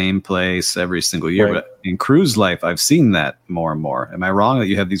the same place every single year. Right. But in cruise life, I've seen that more and more. Am I wrong that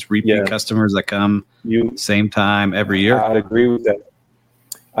you have these repeat customers that come same time every year? I'd agree with that.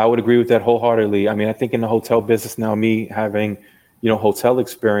 I would agree with that wholeheartedly. I mean, I think in the hotel business now, me having, you know, hotel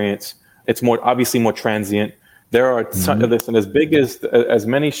experience, it's obviously more transient. There are listen, as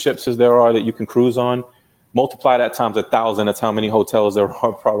many ships as there are that you can cruise on, multiply that times 1,000. That's how many hotels there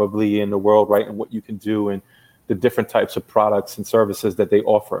are probably in the world, right? And what you can do and the different types of products and services that they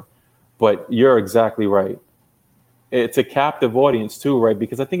offer. But you're exactly right. It's a captive audience too, right?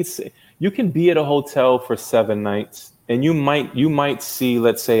 Because I think you can be at a hotel for 7 nights, and you might see,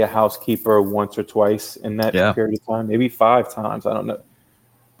 let's say, a housekeeper once or twice in that period of time, maybe 5 times. I don't know,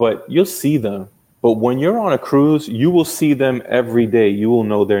 but you'll see them. But when you're on a cruise, you will see them every day. You will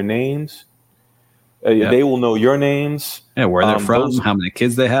know their names. They will know your names. Yeah, where they're from, how many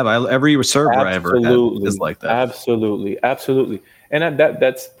kids they have. Every server I ever had is like that. Absolutely. And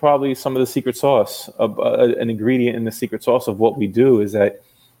that's probably some of the secret sauce, of an ingredient in the secret sauce of what we do, is that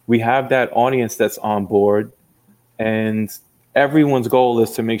we have that audience that's on board, and everyone's goal is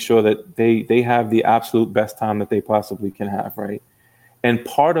to make sure that they have the absolute best time that they possibly can have, right? And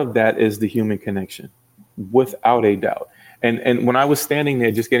part of that is the human connection, without a doubt. And when I was standing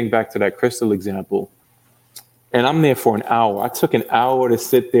there, just getting back to that crystal example, and I'm there for an hour. I took an hour to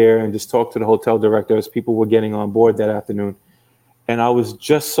sit there and just talk to the hotel director as people were getting on board that afternoon. And I was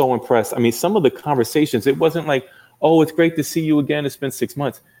just so impressed. I mean, some of the conversations, it wasn't like, oh, it's great to see you again. It's been 6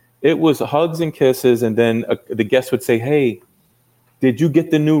 months. It was hugs and kisses. And then the guest would say, hey, did you get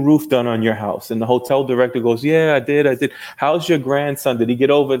the new roof done on your house? And the hotel director goes, yeah, I did. How's your grandson? Did he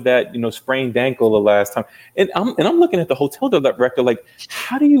get over that, sprained ankle the last time? And I'm looking at the hotel director like,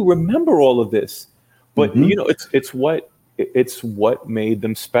 how do you remember all of this? But it's what made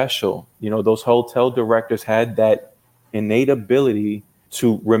them special. Those hotel directors had that innate ability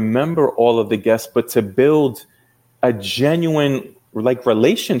to remember all of the guests, but to build a genuine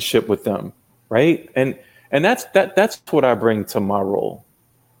relationship with them, right? And that's what I bring to my role,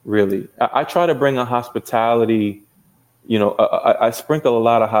 really. I try to bring a hospitality. I sprinkle a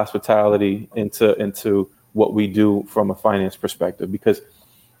lot of hospitality into what we do from a finance perspective, because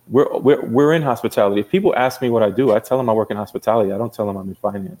we're in hospitality. If people ask me what I do, I tell them I work in hospitality. I don't tell them I'm in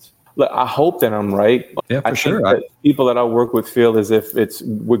finance. Look, I hope that I'm right. Yeah, for sure. That people that I work with feel as if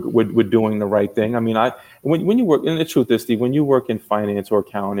we're doing the right thing. I mean, when you work, and the truth is, Steve, when you work in finance or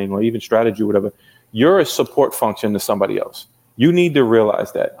accounting or even strategy, or whatever, you're a support function to somebody else. You need to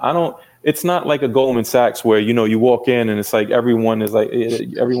realize that. It's not like a Goldman Sachs where, you walk in and it's like everyone's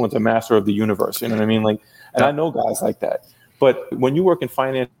a master of the universe. You know what I mean? And I know guys like that. But when you work in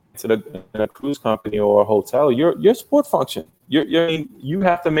finance in a cruise company or a hotel, you're a support function. You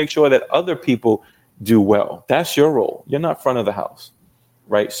have to make sure that other people do well. That's your role. You're not front of the house,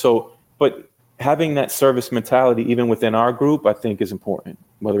 right? So, but having that service mentality, even within our group, I think is important.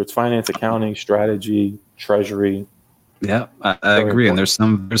 Whether it's finance, accounting, strategy, treasury. Yeah, I agree. And there's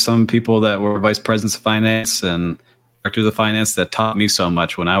some people that were vice presidents of finance and directors of finance that taught me so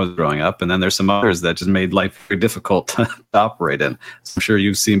much when I was growing up. And then there's some others that just made life very difficult to operate in. So I'm sure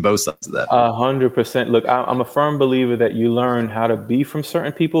you've seen both sides of that. 100%. Look, I'm a firm believer that you learn how to be from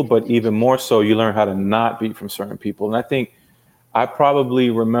certain people, but even more so, you learn how to not be from certain people. And I think I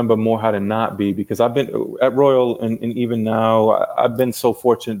probably remember more how to not be, because I've been at Royal and even now, I've been so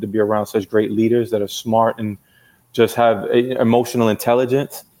fortunate to be around such great leaders that are smart and just have emotional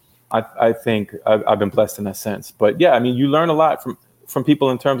intelligence. I think I've been blessed in that sense. But yeah, I mean, you learn a lot from people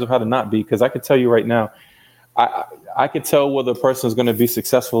in terms of how to not be, because I could tell you right now, I could tell whether a person is going to be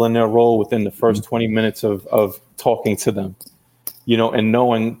successful in their role within the first 20 minutes of talking to them, and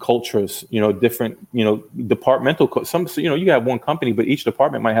knowing cultures, different, departmental, you have one company, but each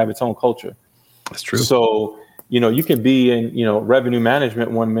department might have its own culture. That's true. So, you can be in, revenue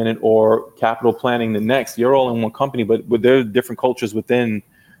management 1 minute or capital planning the next. You're all in one company, but there are different cultures within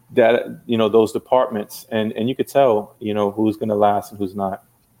that, those departments. And you could tell, who's going to last and who's not,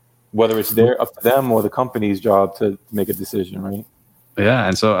 whether it's up to them or the company's job to make a decision, right? Yeah.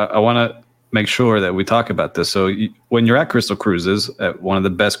 And so I want to make sure that we talk about this. So when you're at Crystal Cruises, at one of the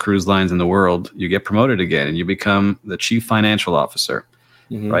best cruise lines in the world, you get promoted again and you become the chief financial officer,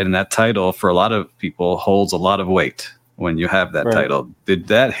 right? And that title for a lot of people holds a lot of weight when you have that title. Did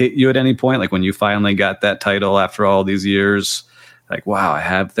that hit you at any point? Like when you finally got that title after all these years, like, wow, I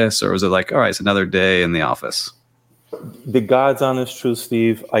have this? Or was it like, all right, it's another day in the office? The God's honest truth,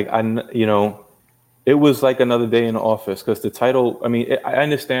 Steve, it was like another day in the office, because the title, I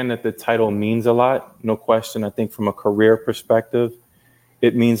understand that the title means a lot, no question. I think from a career perspective,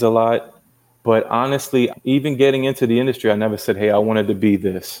 it means a lot. But honestly, even getting into the industry, I never said, hey, I wanted to be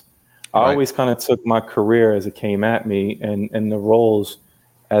this. I always kind of took my career as it came at me and the roles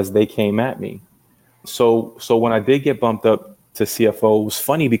as they came at me. So when I did get bumped up to CFO, it was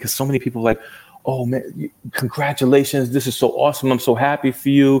funny because so many people were like, oh man, congratulations. This is so awesome. I'm so happy for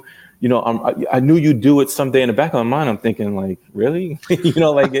you. I knew you'd do it someday. In the back of my mind, I'm thinking like, really? Me?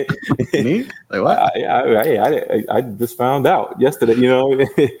 Like what? I just found out yesterday,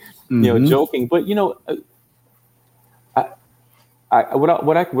 joking. But,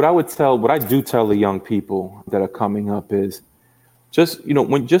 what I do tell the young people that are coming up is just,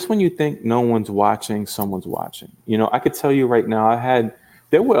 when you think no one's watching, someone's watching. I could tell you right now,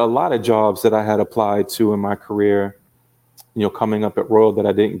 there were a lot of jobs that I had applied to in my career, coming up at Royal that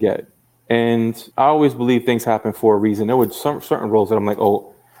I didn't get. And I always believe things happen for a reason. There were certain roles that I'm like,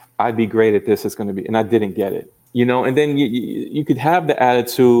 oh, I'd be great at this. It's going to be, and I didn't get it, and then you could have the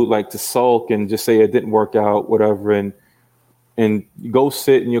attitude like to sulk and just say it didn't work out, whatever. And go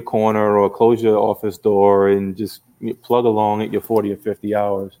sit in your corner or close your office door and just plug along at your 40 or 50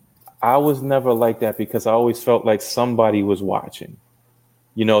 hours. I was never like that, because I always felt like somebody was watching.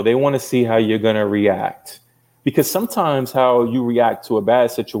 They want to see how you're going to react. because sometimes how you react to a bad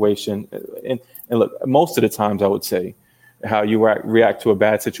situation, and look, most of the times I would say how you react to a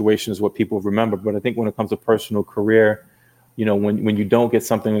bad situation is what people remember. But I think when it comes to personal career, when you don't get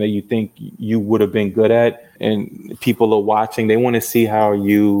something that you think you would have been good at and people are watching, they want to see how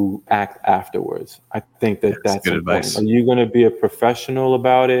you act afterwards. I think that's good important. advice. Are you going to be a professional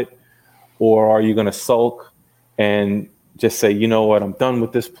about it, or are you going to sulk and just say, you know what, I'm done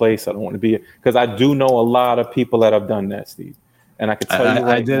with this place. I don't want to be here? Because I do know a lot of people that have done that, Steve. And I could tell you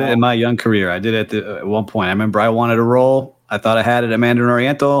I did it in my young career. I did it at one point. I remember I wanted a role. I thought I had it at Mandarin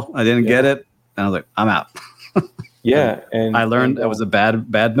Oriental. I didn't get it. And I was like, I'm out. Yeah. And I learned it was a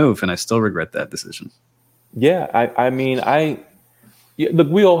bad move, and I still regret that decision. Yeah. Look,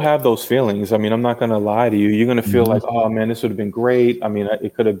 we all have those feelings. I mean, I'm not going to lie to you. You're going to feel like, oh man, this would have been great. I mean,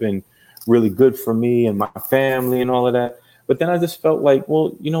 it could have been really good for me and my family and all of that. But then I just felt like,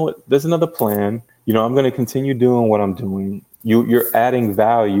 well, you know what? There's another plan. I'm going to continue doing what I'm doing. You're adding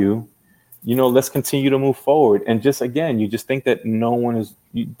value. Let's continue to move forward. And just again, you think that no one's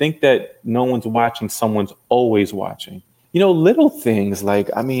watching. Someone's always watching. Little things like,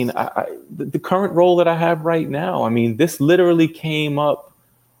 I mean, the current role that I have right now, I mean, this literally came up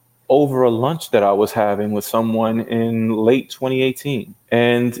over a lunch that I was having with someone in late 2018.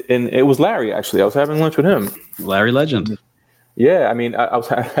 And it was Larry, actually. I was having lunch with him. Larry Legend. Yeah. I mean, I was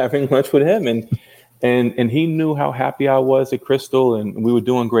having lunch with him and he knew how happy I was at Crystal, and we were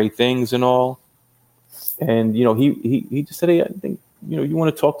doing great things and all. And, he just said, hey, I think, you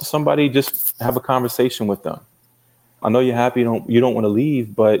want to talk to somebody, just have a conversation with them. I know you're happy. You don't want to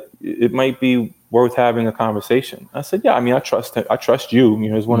leave, but it might be worth having a conversation. I said, yeah, I mean, I trust you.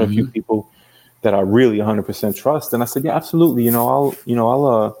 He's one of the few people that I really 100% trust. And I said, yeah, absolutely.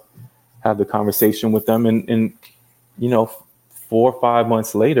 I'll have the conversation with them. And 4 or 5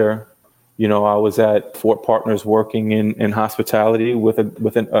 months later, I was at Fort Partners working in hospitality with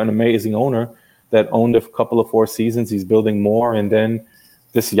an amazing owner that owned a couple of Four Seasons. He's building more. And then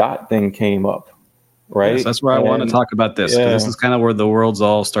this yacht thing came up. Right. Yes, that's where I want to talk about this, because this is kind of where the worlds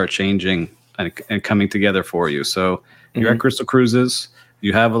all start changing and coming together for you. So you're at Crystal Cruises.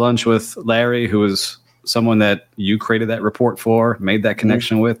 You have a lunch with Larry, who is someone that you created that report for, made that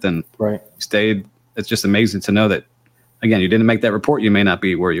connection with, and stayed. It's just amazing to know that, again, you didn't make that report, you may not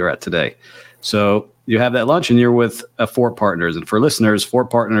be where you're at today. So you have that lunch and you're with Fort Partners. And for listeners, Fort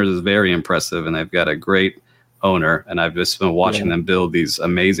Partners is very impressive, and they've got a great owner. And I've just been watching them build these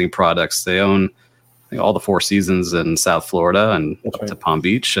amazing products. They own all the Four Seasons in South Florida and up to Palm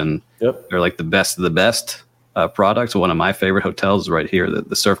Beach. And they're like the best of the best products. One of my favorite hotels right here,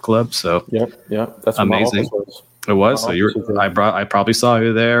 the Surf Club. So that's amazing. It was. So I probably saw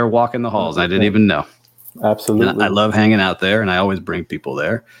you there walking the halls. I didn't even know. Absolutely. And I love hanging out there, and I always bring people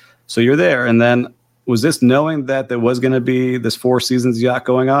there. So you're there. And then was this knowing that there was going to be this Four Seasons yacht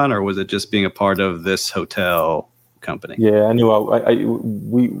going on, or was it just being a part of this hotel company? Yeah, I knew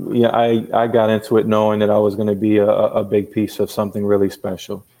I got into it knowing that I was going to be a big piece of something really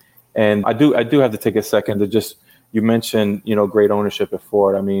special. And I do have to take a second to just, you mentioned, great ownership at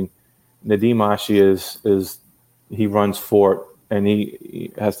Fort. I mean, Nadim Ashi he runs Fort, and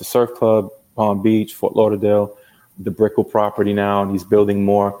he has the Surf Club, Palm Beach, Fort Lauderdale, the Brickell property now, and he's building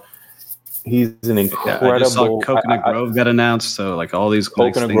more. He's an incredible. I just saw Coconut Grove got announced, so like all these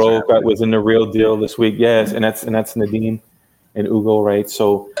Coconut Grove was in the Real Deal this week. Yes, and that's Nadim and Ugo, right?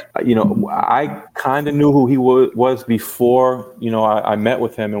 So I kind of knew who he was before I met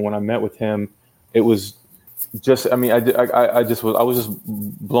with him, and when I met with him, it was just I was just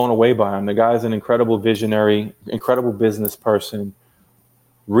blown away by him. The guy's an incredible visionary, incredible business person,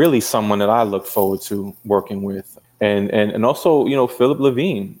 really someone that I look forward to working with. And also, Philip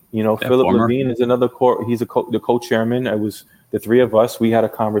Levine. Philip Levine is another he's the co-chairman. It was the three of us. We had a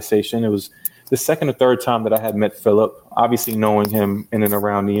conversation. It was the second or third time that I had met Philip. Obviously, knowing him in and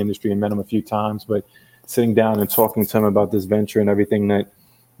around the industry, and met him a few times. But sitting down and talking to him about this venture and everything that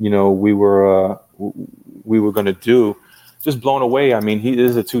we were going to do, just blown away. I mean, he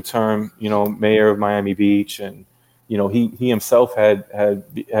is a 2-term mayor of Miami Beach, and he himself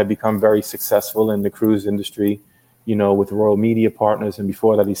had become very successful in the cruise industry. With Royal Media Partners, and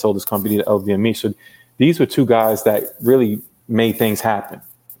before that, he sold his company to LVMH. So these were two guys that really made things happen,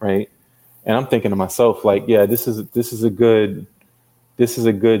 right? And I'm thinking to myself, like, yeah, this is a good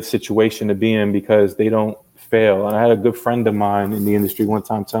situation to be in, because they don't fail. And I had a good friend of mine in the industry one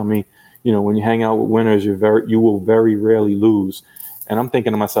time tell me, when you hang out with winners, you will very rarely lose. And I'm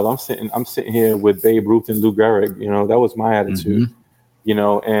thinking to myself, I'm sitting here with Babe Ruth and Lou Gehrig. That was my attitude.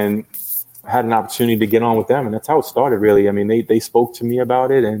 And I had an opportunity to get on with them, and that's how it started, really. I mean, they spoke to me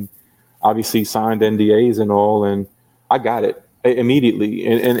about it, and obviously signed NDAs and all, and I got it immediately.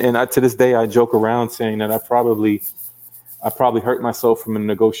 And I, to this day, I joke around saying that I probably hurt myself from a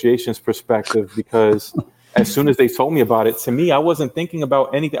negotiations perspective, because as soon as they told me about it, to me, I wasn't thinking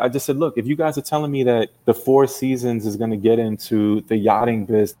about anything. I just said, look, if you guys are telling me that the Four Seasons is going to get into the yachting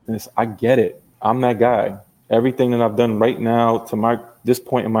business, I get it. I'm that guy. Everything that I've done right now to this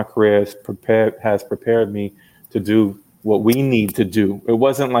point in my career has prepared me to do what we need to do. It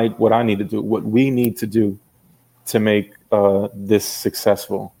wasn't like what I need to do, what we need to do to make this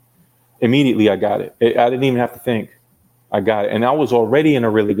successful. Immediately, I got it. I didn't even have to think. I got it. And I was already in a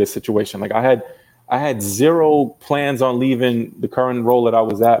really good situation. Like I had zero plans on leaving the current role that I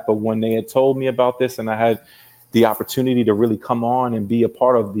was at. But when they had told me about this and I had the opportunity to really come on and be a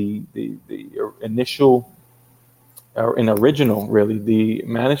part of the initial or an original, really, the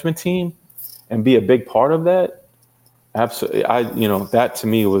management team, and be a big part of that, absolutely. That to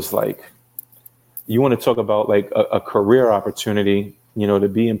me was like, you want to talk about like a career opportunity, to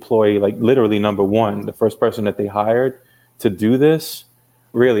be employee, like literally number one, the first person that they hired to do this.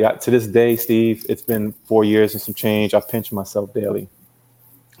 Really, to this day, Steve, it's been 4 years and some change. I pinch myself daily.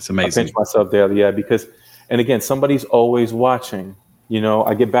 It's amazing. I pinch myself daily, yeah, because, and again, somebody's always watching.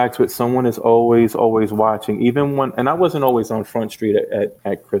 I get back to it. Someone is always watching, even when, and I wasn't always on Front Street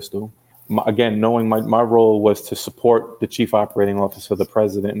at Crystal. Again, knowing my role was to support the chief operating officer, the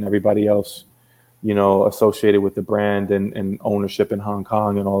president, and everybody else, associated with the brand and ownership in Hong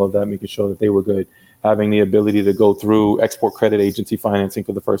Kong and all of that, making sure that they were good, having the ability to go through export credit agency financing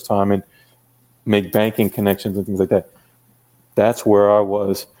for the first time and make banking connections and things like that. That's where I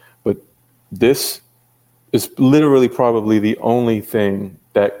was. But this is literally probably the only thing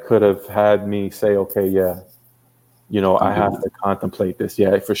that could have had me say, okay, yeah, I have to contemplate this.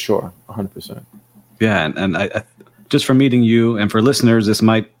 Yeah, for sure. 100%. Yeah. And I just from meeting you, and for listeners, this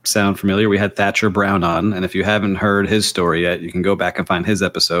might sound familiar. We had Thatcher Brown on, and if you haven't heard his story yet, you can go back and find his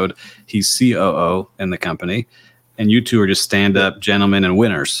episode. He's COO in the company, and you two are just stand-up gentlemen and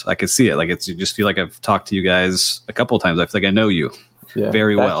winners. I can see it. Like you just feel like I've talked to you guys a couple of times. I feel like I know you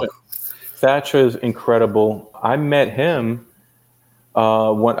very well. Thatcher is incredible. I met him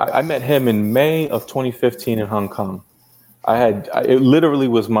when I met him in May of 2015 in Hong Kong. It literally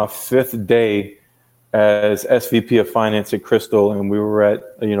was my 5th day as SVP of Finance at Crystal, and we were at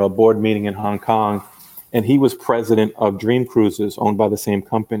a board meeting in Hong Kong, and he was president of Dream Cruises, owned by the same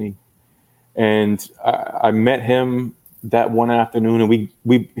company. And I met him that one afternoon,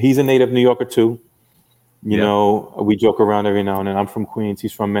 and he's a native New Yorker too. We joke around every now and then. I'm from Queens,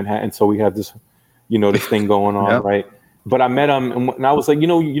 he's from Manhattan, so we have this, this thing going on, yep. Right? But I met him, and I was like, when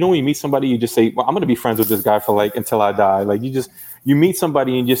you meet somebody, you just say, well, I'm going to be friends with this guy for like until I die. Like you meet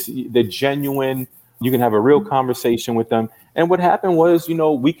somebody and they're genuine. You can have a real conversation with them. And what happened was,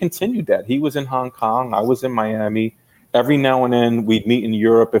 we continued that. He was in Hong Kong, I was in Miami. Every now and then we'd meet in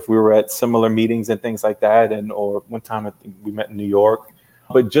Europe if we were at similar meetings and things like that. Or one time I think we met in New York,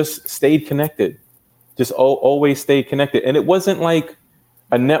 but just stayed connected. Just always stayed connected. And it wasn't like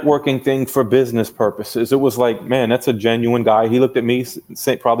a networking thing for business purposes. It was like, man, that's a genuine guy. He looked at me,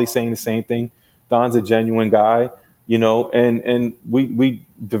 probably saying the same thing. Don's a genuine guy, and we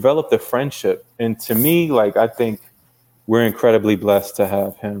developed a friendship. And to me, like, I think we're incredibly blessed to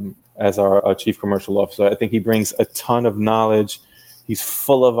have him as our chief commercial officer. I think he brings a ton of knowledge. He's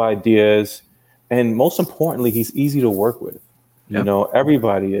full of ideas. And most importantly, he's easy to work with. Yep.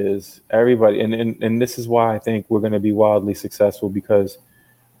 Everybody. And this is why I think we're going to be wildly successful, because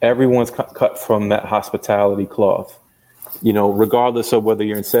everyone's cut from that hospitality cloth, regardless of whether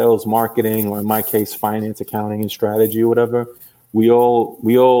you're in sales, marketing, or in my case, finance, accounting, and strategy or whatever. We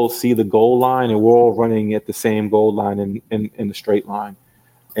all see the goal line, and we're all running at the same goal line in the straight line.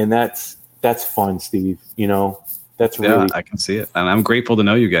 And that's fun, Steve. That's really, I can see it. And I'm grateful to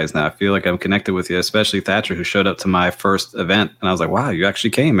know you guys now. I feel like I'm connected with you, especially Thatcher, who showed up to my first event. And I was like, wow, you actually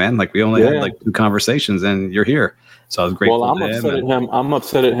came, man. Like we only had like 2 conversations and you're here. So I was grateful. Well, I'm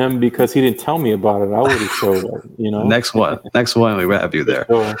upset at him because he didn't tell me about it. I would have showed up, Next one, we have you there.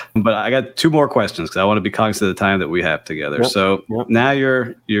 Sure. But I got 2 more questions because I want to be cognizant of the time that we have together. Yep. Now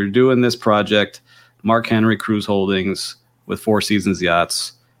you're doing this project, Marc-Henry Cruise Holdings with Four Seasons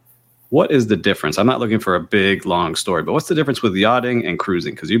Yachts. What is the difference? I'm not looking for a big, long story, but what's the difference with yachting and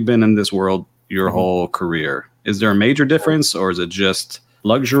cruising? Because you've been in this world your whole career. Is there a major difference, or is it just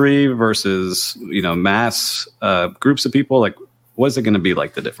luxury versus, mass groups of people? Like, what's it going to be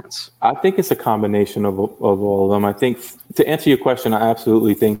like, the difference? I think it's a combination of all of them. I think, to answer your question, I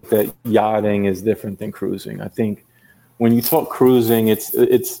absolutely think that yachting is different than cruising. I think when you talk cruising,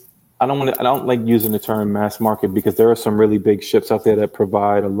 I don't like using the term mass market because there are some really big ships out there that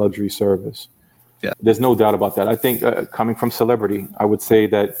provide a luxury service. Yeah. There's no doubt about that. I think coming from celebrity, I would say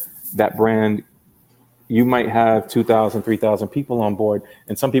that brand, you might have 2,000, 3,000 people on board.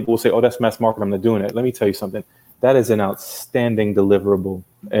 And some people will say, oh, that's mass market, I'm not doing it. Let me tell you something. That is an outstanding deliverable,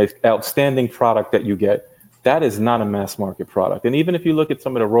 an outstanding product that you get. That is not a mass market product. And even if you look at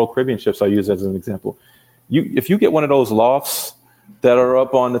some of the Royal Caribbean ships I use as an example, if you get one of those lofts that are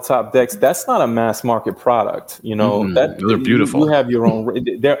up on the top decks, that's not a mass market product. That they're beautiful. You have your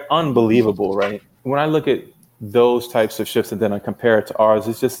own. They're unbelievable, right? When I look at those types of ships and then I compare it to ours,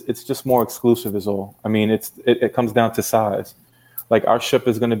 it's just more exclusive is all. I mean, it comes down to size. Like our ship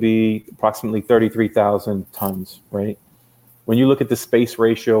is going to be approximately 33,000 tons, right? When you look at the space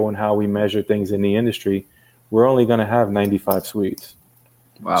ratio and how we measure things in the industry, we're only going to have 95 suites.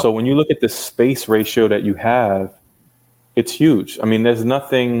 Wow. So when you look at the space ratio that you have, it's huge. I mean, there's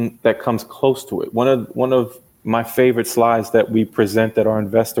nothing that comes close to it. One of my favorite slides that we present at our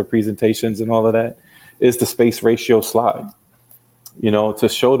investor presentations and all of that is the space ratio slide, to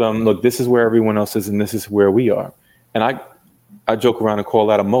show them, look, this is where everyone else is and this is where we are. And I joke around and call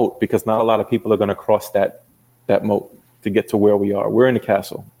that a moat because not a lot of people are going to cross that moat to get to where we are. We're in the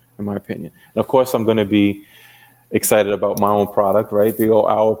castle, in my opinion. And of course, I'm going to be excited about my own product, right?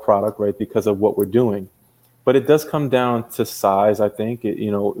 Our product, right? Because of what we're doing. But it does come down to size, I think.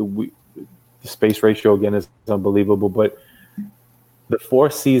 The space ratio, again, is unbelievable. But the Four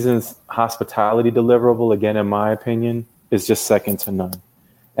Seasons hospitality deliverable, again, in my opinion, is just second to none.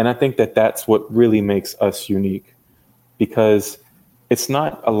 And I think that that's what really makes us unique, because it's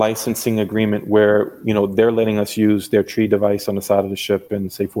not a licensing agreement where, they're letting us use their tree device on the side of the ship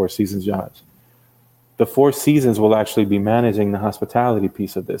and say Four Seasons Yachts. The Four Seasons will actually be managing the hospitality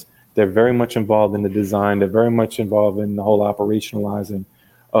piece of this. They're very much involved in the design. They're very much involved in the whole operationalizing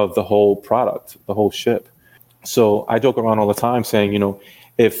of the whole product, the whole ship. So I joke around all the time saying,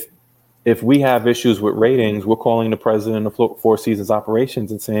 if we have issues with ratings, we're calling the president of Four Seasons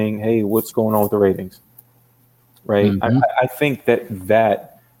operations and saying, hey, what's going on with the ratings? Right. Mm-hmm. I think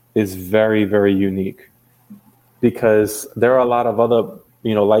that is very, very unique, because there are a lot of other,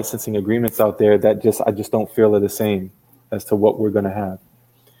 licensing agreements out there that I just don't feel are the same as to what we're going to have.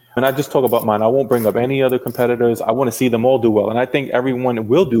 And I just talk about mine. I won't bring up any other competitors. I want to see them all do well. And I think everyone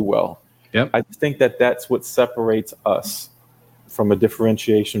will do well. Yep. I think that that's what separates us from a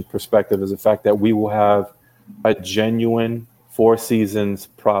differentiation perspective, is the fact that we will have a genuine Four Seasons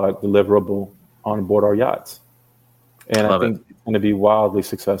product deliverable on board our yachts. And I think it's going to be wildly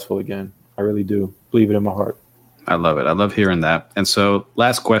successful again. I really do believe it in my heart. I love it. I love hearing that. And so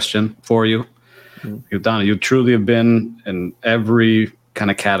last question for you. Mm-hmm. Donna, you truly have been in every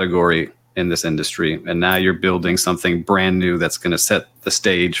kind of category in this industry, and now you're building something brand new that's going to set the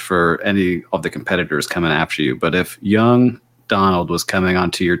stage for any of the competitors coming after you. But if young Donald was coming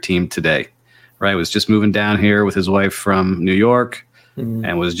onto your team today, right, was just moving down here with his wife from New York, mm-hmm.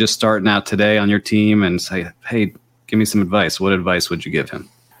 and was just starting out today on your team, and say, hey, give me some advice, what advice would you give him?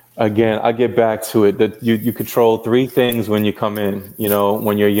 Again, I get back to it that you control three things when you come in,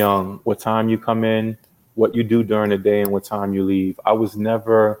 when you're young: what time you come in, what you do during the day, and what time you leave. I was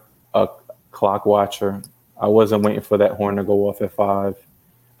never a clock watcher. I wasn't waiting for that horn to go off at 5.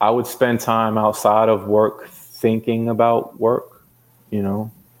 I would spend time outside of work thinking about work.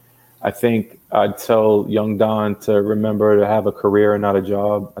 I think I'd tell young Don to remember to have a career and not a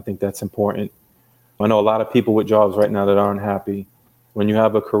job. I think that's important. I know a lot of people with jobs right now that aren't happy. When you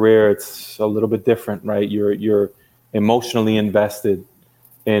have a career, it's a little bit different, right? You're emotionally invested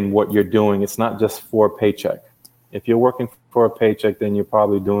in what you're doing. It's not just for a paycheck. If you're working for a paycheck, then you're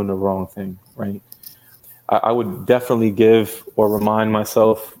probably doing the wrong thing, right? I would definitely give or remind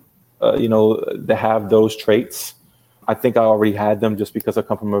myself, to have those traits. I think I already had them just because I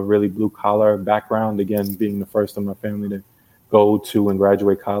come from a really blue collar background. Again, being the first in my family to go to and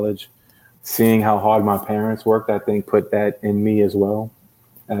graduate college. Seeing how hard my parents worked, I think put that in me as well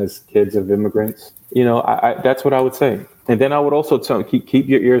as kids of immigrants. That's what I would say. And then I would also tell keep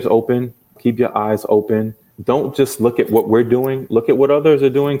your ears open, keep your eyes open. Don't just look at what we're doing. Look at what others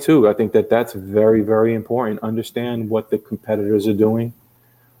are doing too. I think that's very, very important. Understand what the competitors are doing.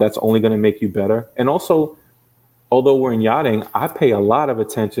 That's only going to make you better. And also, although we're in yachting, I pay a lot of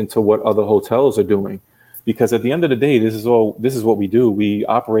attention to what other hotels are doing. Because at the end of the day, this is what we do. We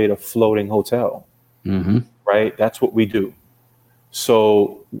operate a floating hotel, mm-hmm. right? That's what we do.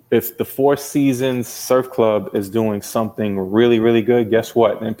 So if the Four Seasons Surf Club is doing something really, really good, guess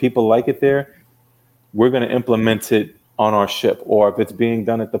what? And people like it there, we're going to implement it on our ship. Or if it's being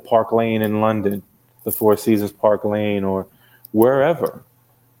done at the Park Lane in London, the Four Seasons Park Lane, or wherever,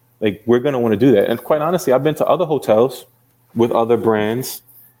 Like, we're going to want to do that. And quite honestly, I've been to other hotels with other brands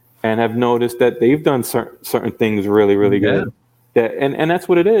and have noticed that they've done certain things really, really good. And that's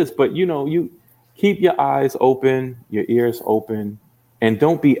what it is. But, you keep your eyes open, your ears open, and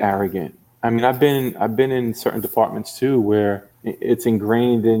don't be arrogant. I mean, I've been in certain departments too, where it's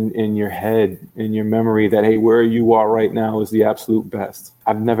ingrained in your head, in your memory, that, hey, where you are right now is the absolute best.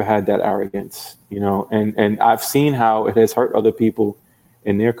 I've never had that arrogance, and I've seen how it has hurt other people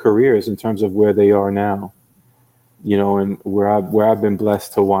in their careers in terms of where they are now, and where I've been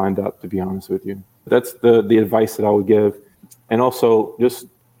blessed to wind up, to be honest with you. That's the advice that I would give. And also, just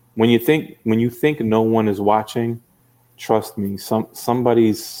when you think no one is watching, trust me,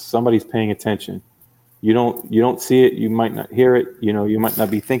 somebody's paying attention. You don't see it, you might not hear it, you might not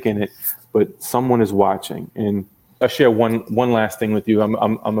be thinking it, but someone is watching. And I'll share one last thing with you.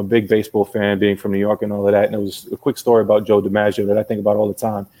 I'm a big baseball fan, being from New York and all of that. And it was a quick story about Joe DiMaggio that I think about all the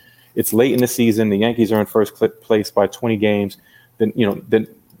time. It's late in the season. The Yankees are in first place by 20 games. Then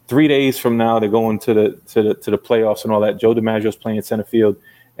 3 days from now, they're going to the playoffs and all that. Joe DiMaggio's playing center field,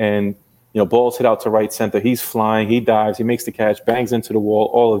 and balls hit out to right center. He's flying. He dives. He makes the catch. Bangs into the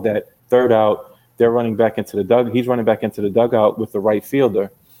wall. All of that. Third out. They're running back into the dugout. He's running back into the dugout with the right fielder.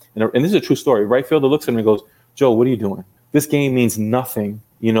 And this is a true story. Right fielder looks at him and goes, "Joe, what are you doing? This game means nothing.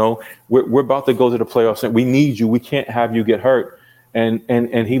 We're about to go to the playoffs, and we need you. We can't have you get hurt." And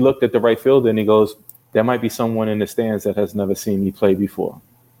he looked at the right fielder and he goes, "There might be someone in the stands that has never seen me play before."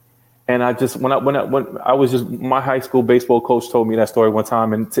 And I just, when I was just, my high school baseball coach told me that story one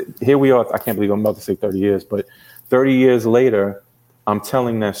time, and here we are. I can't believe I'm about to say 30 years, but 30 years later, I'm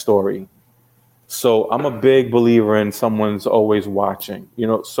telling that story. So I'm a big believer in someone's always watching.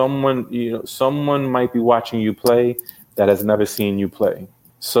 Someone might be watching you play that has never seen you play.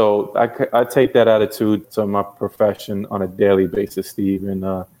 So I take that attitude to my profession on a daily basis, Steve, and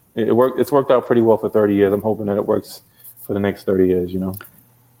it's worked out pretty well for 30 years. I'm hoping that it works for the next 30 years.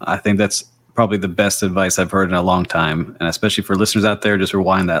 I think that's probably the best advice I've heard in a long time, and especially for listeners out there, just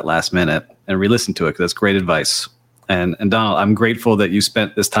rewind that last minute and re-listen to it, because that's great advice. And Donald, I'm grateful that you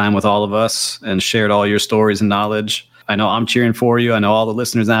spent this time with all of us and shared all your stories and knowledge. I know I'm cheering for you. I know all the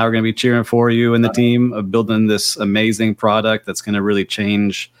listeners now are going to be cheering for you and the team of building this amazing product that's going to really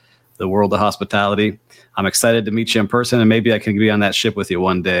change the world of hospitality. I'm excited to meet you in person, and maybe I can be on that ship with you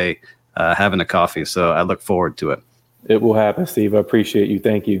one day, having a coffee. So I look forward to it. It will happen, Steve. I appreciate you.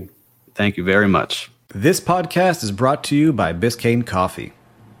 Thank you. Thank you very much. This podcast is brought to you by Biscayne Coffee.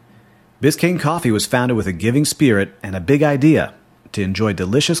 Biscayne Coffee was founded with a giving spirit and a big idea: to enjoy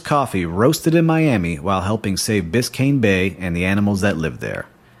delicious coffee roasted in Miami while helping save Biscayne Bay and the animals that live there.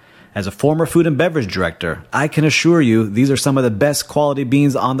 As a former food and beverage director, I can assure you these are some of the best quality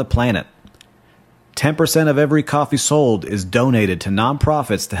beans on the planet. 10% of every coffee sold is donated to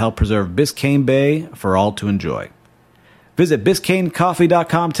nonprofits to help preserve Biscayne Bay for all to enjoy. Visit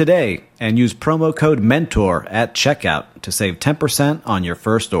BiscayneCoffee.com today and use promo code MENTOR at checkout to save 10% on your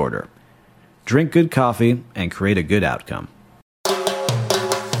first order. Drink good coffee and create a good outcome.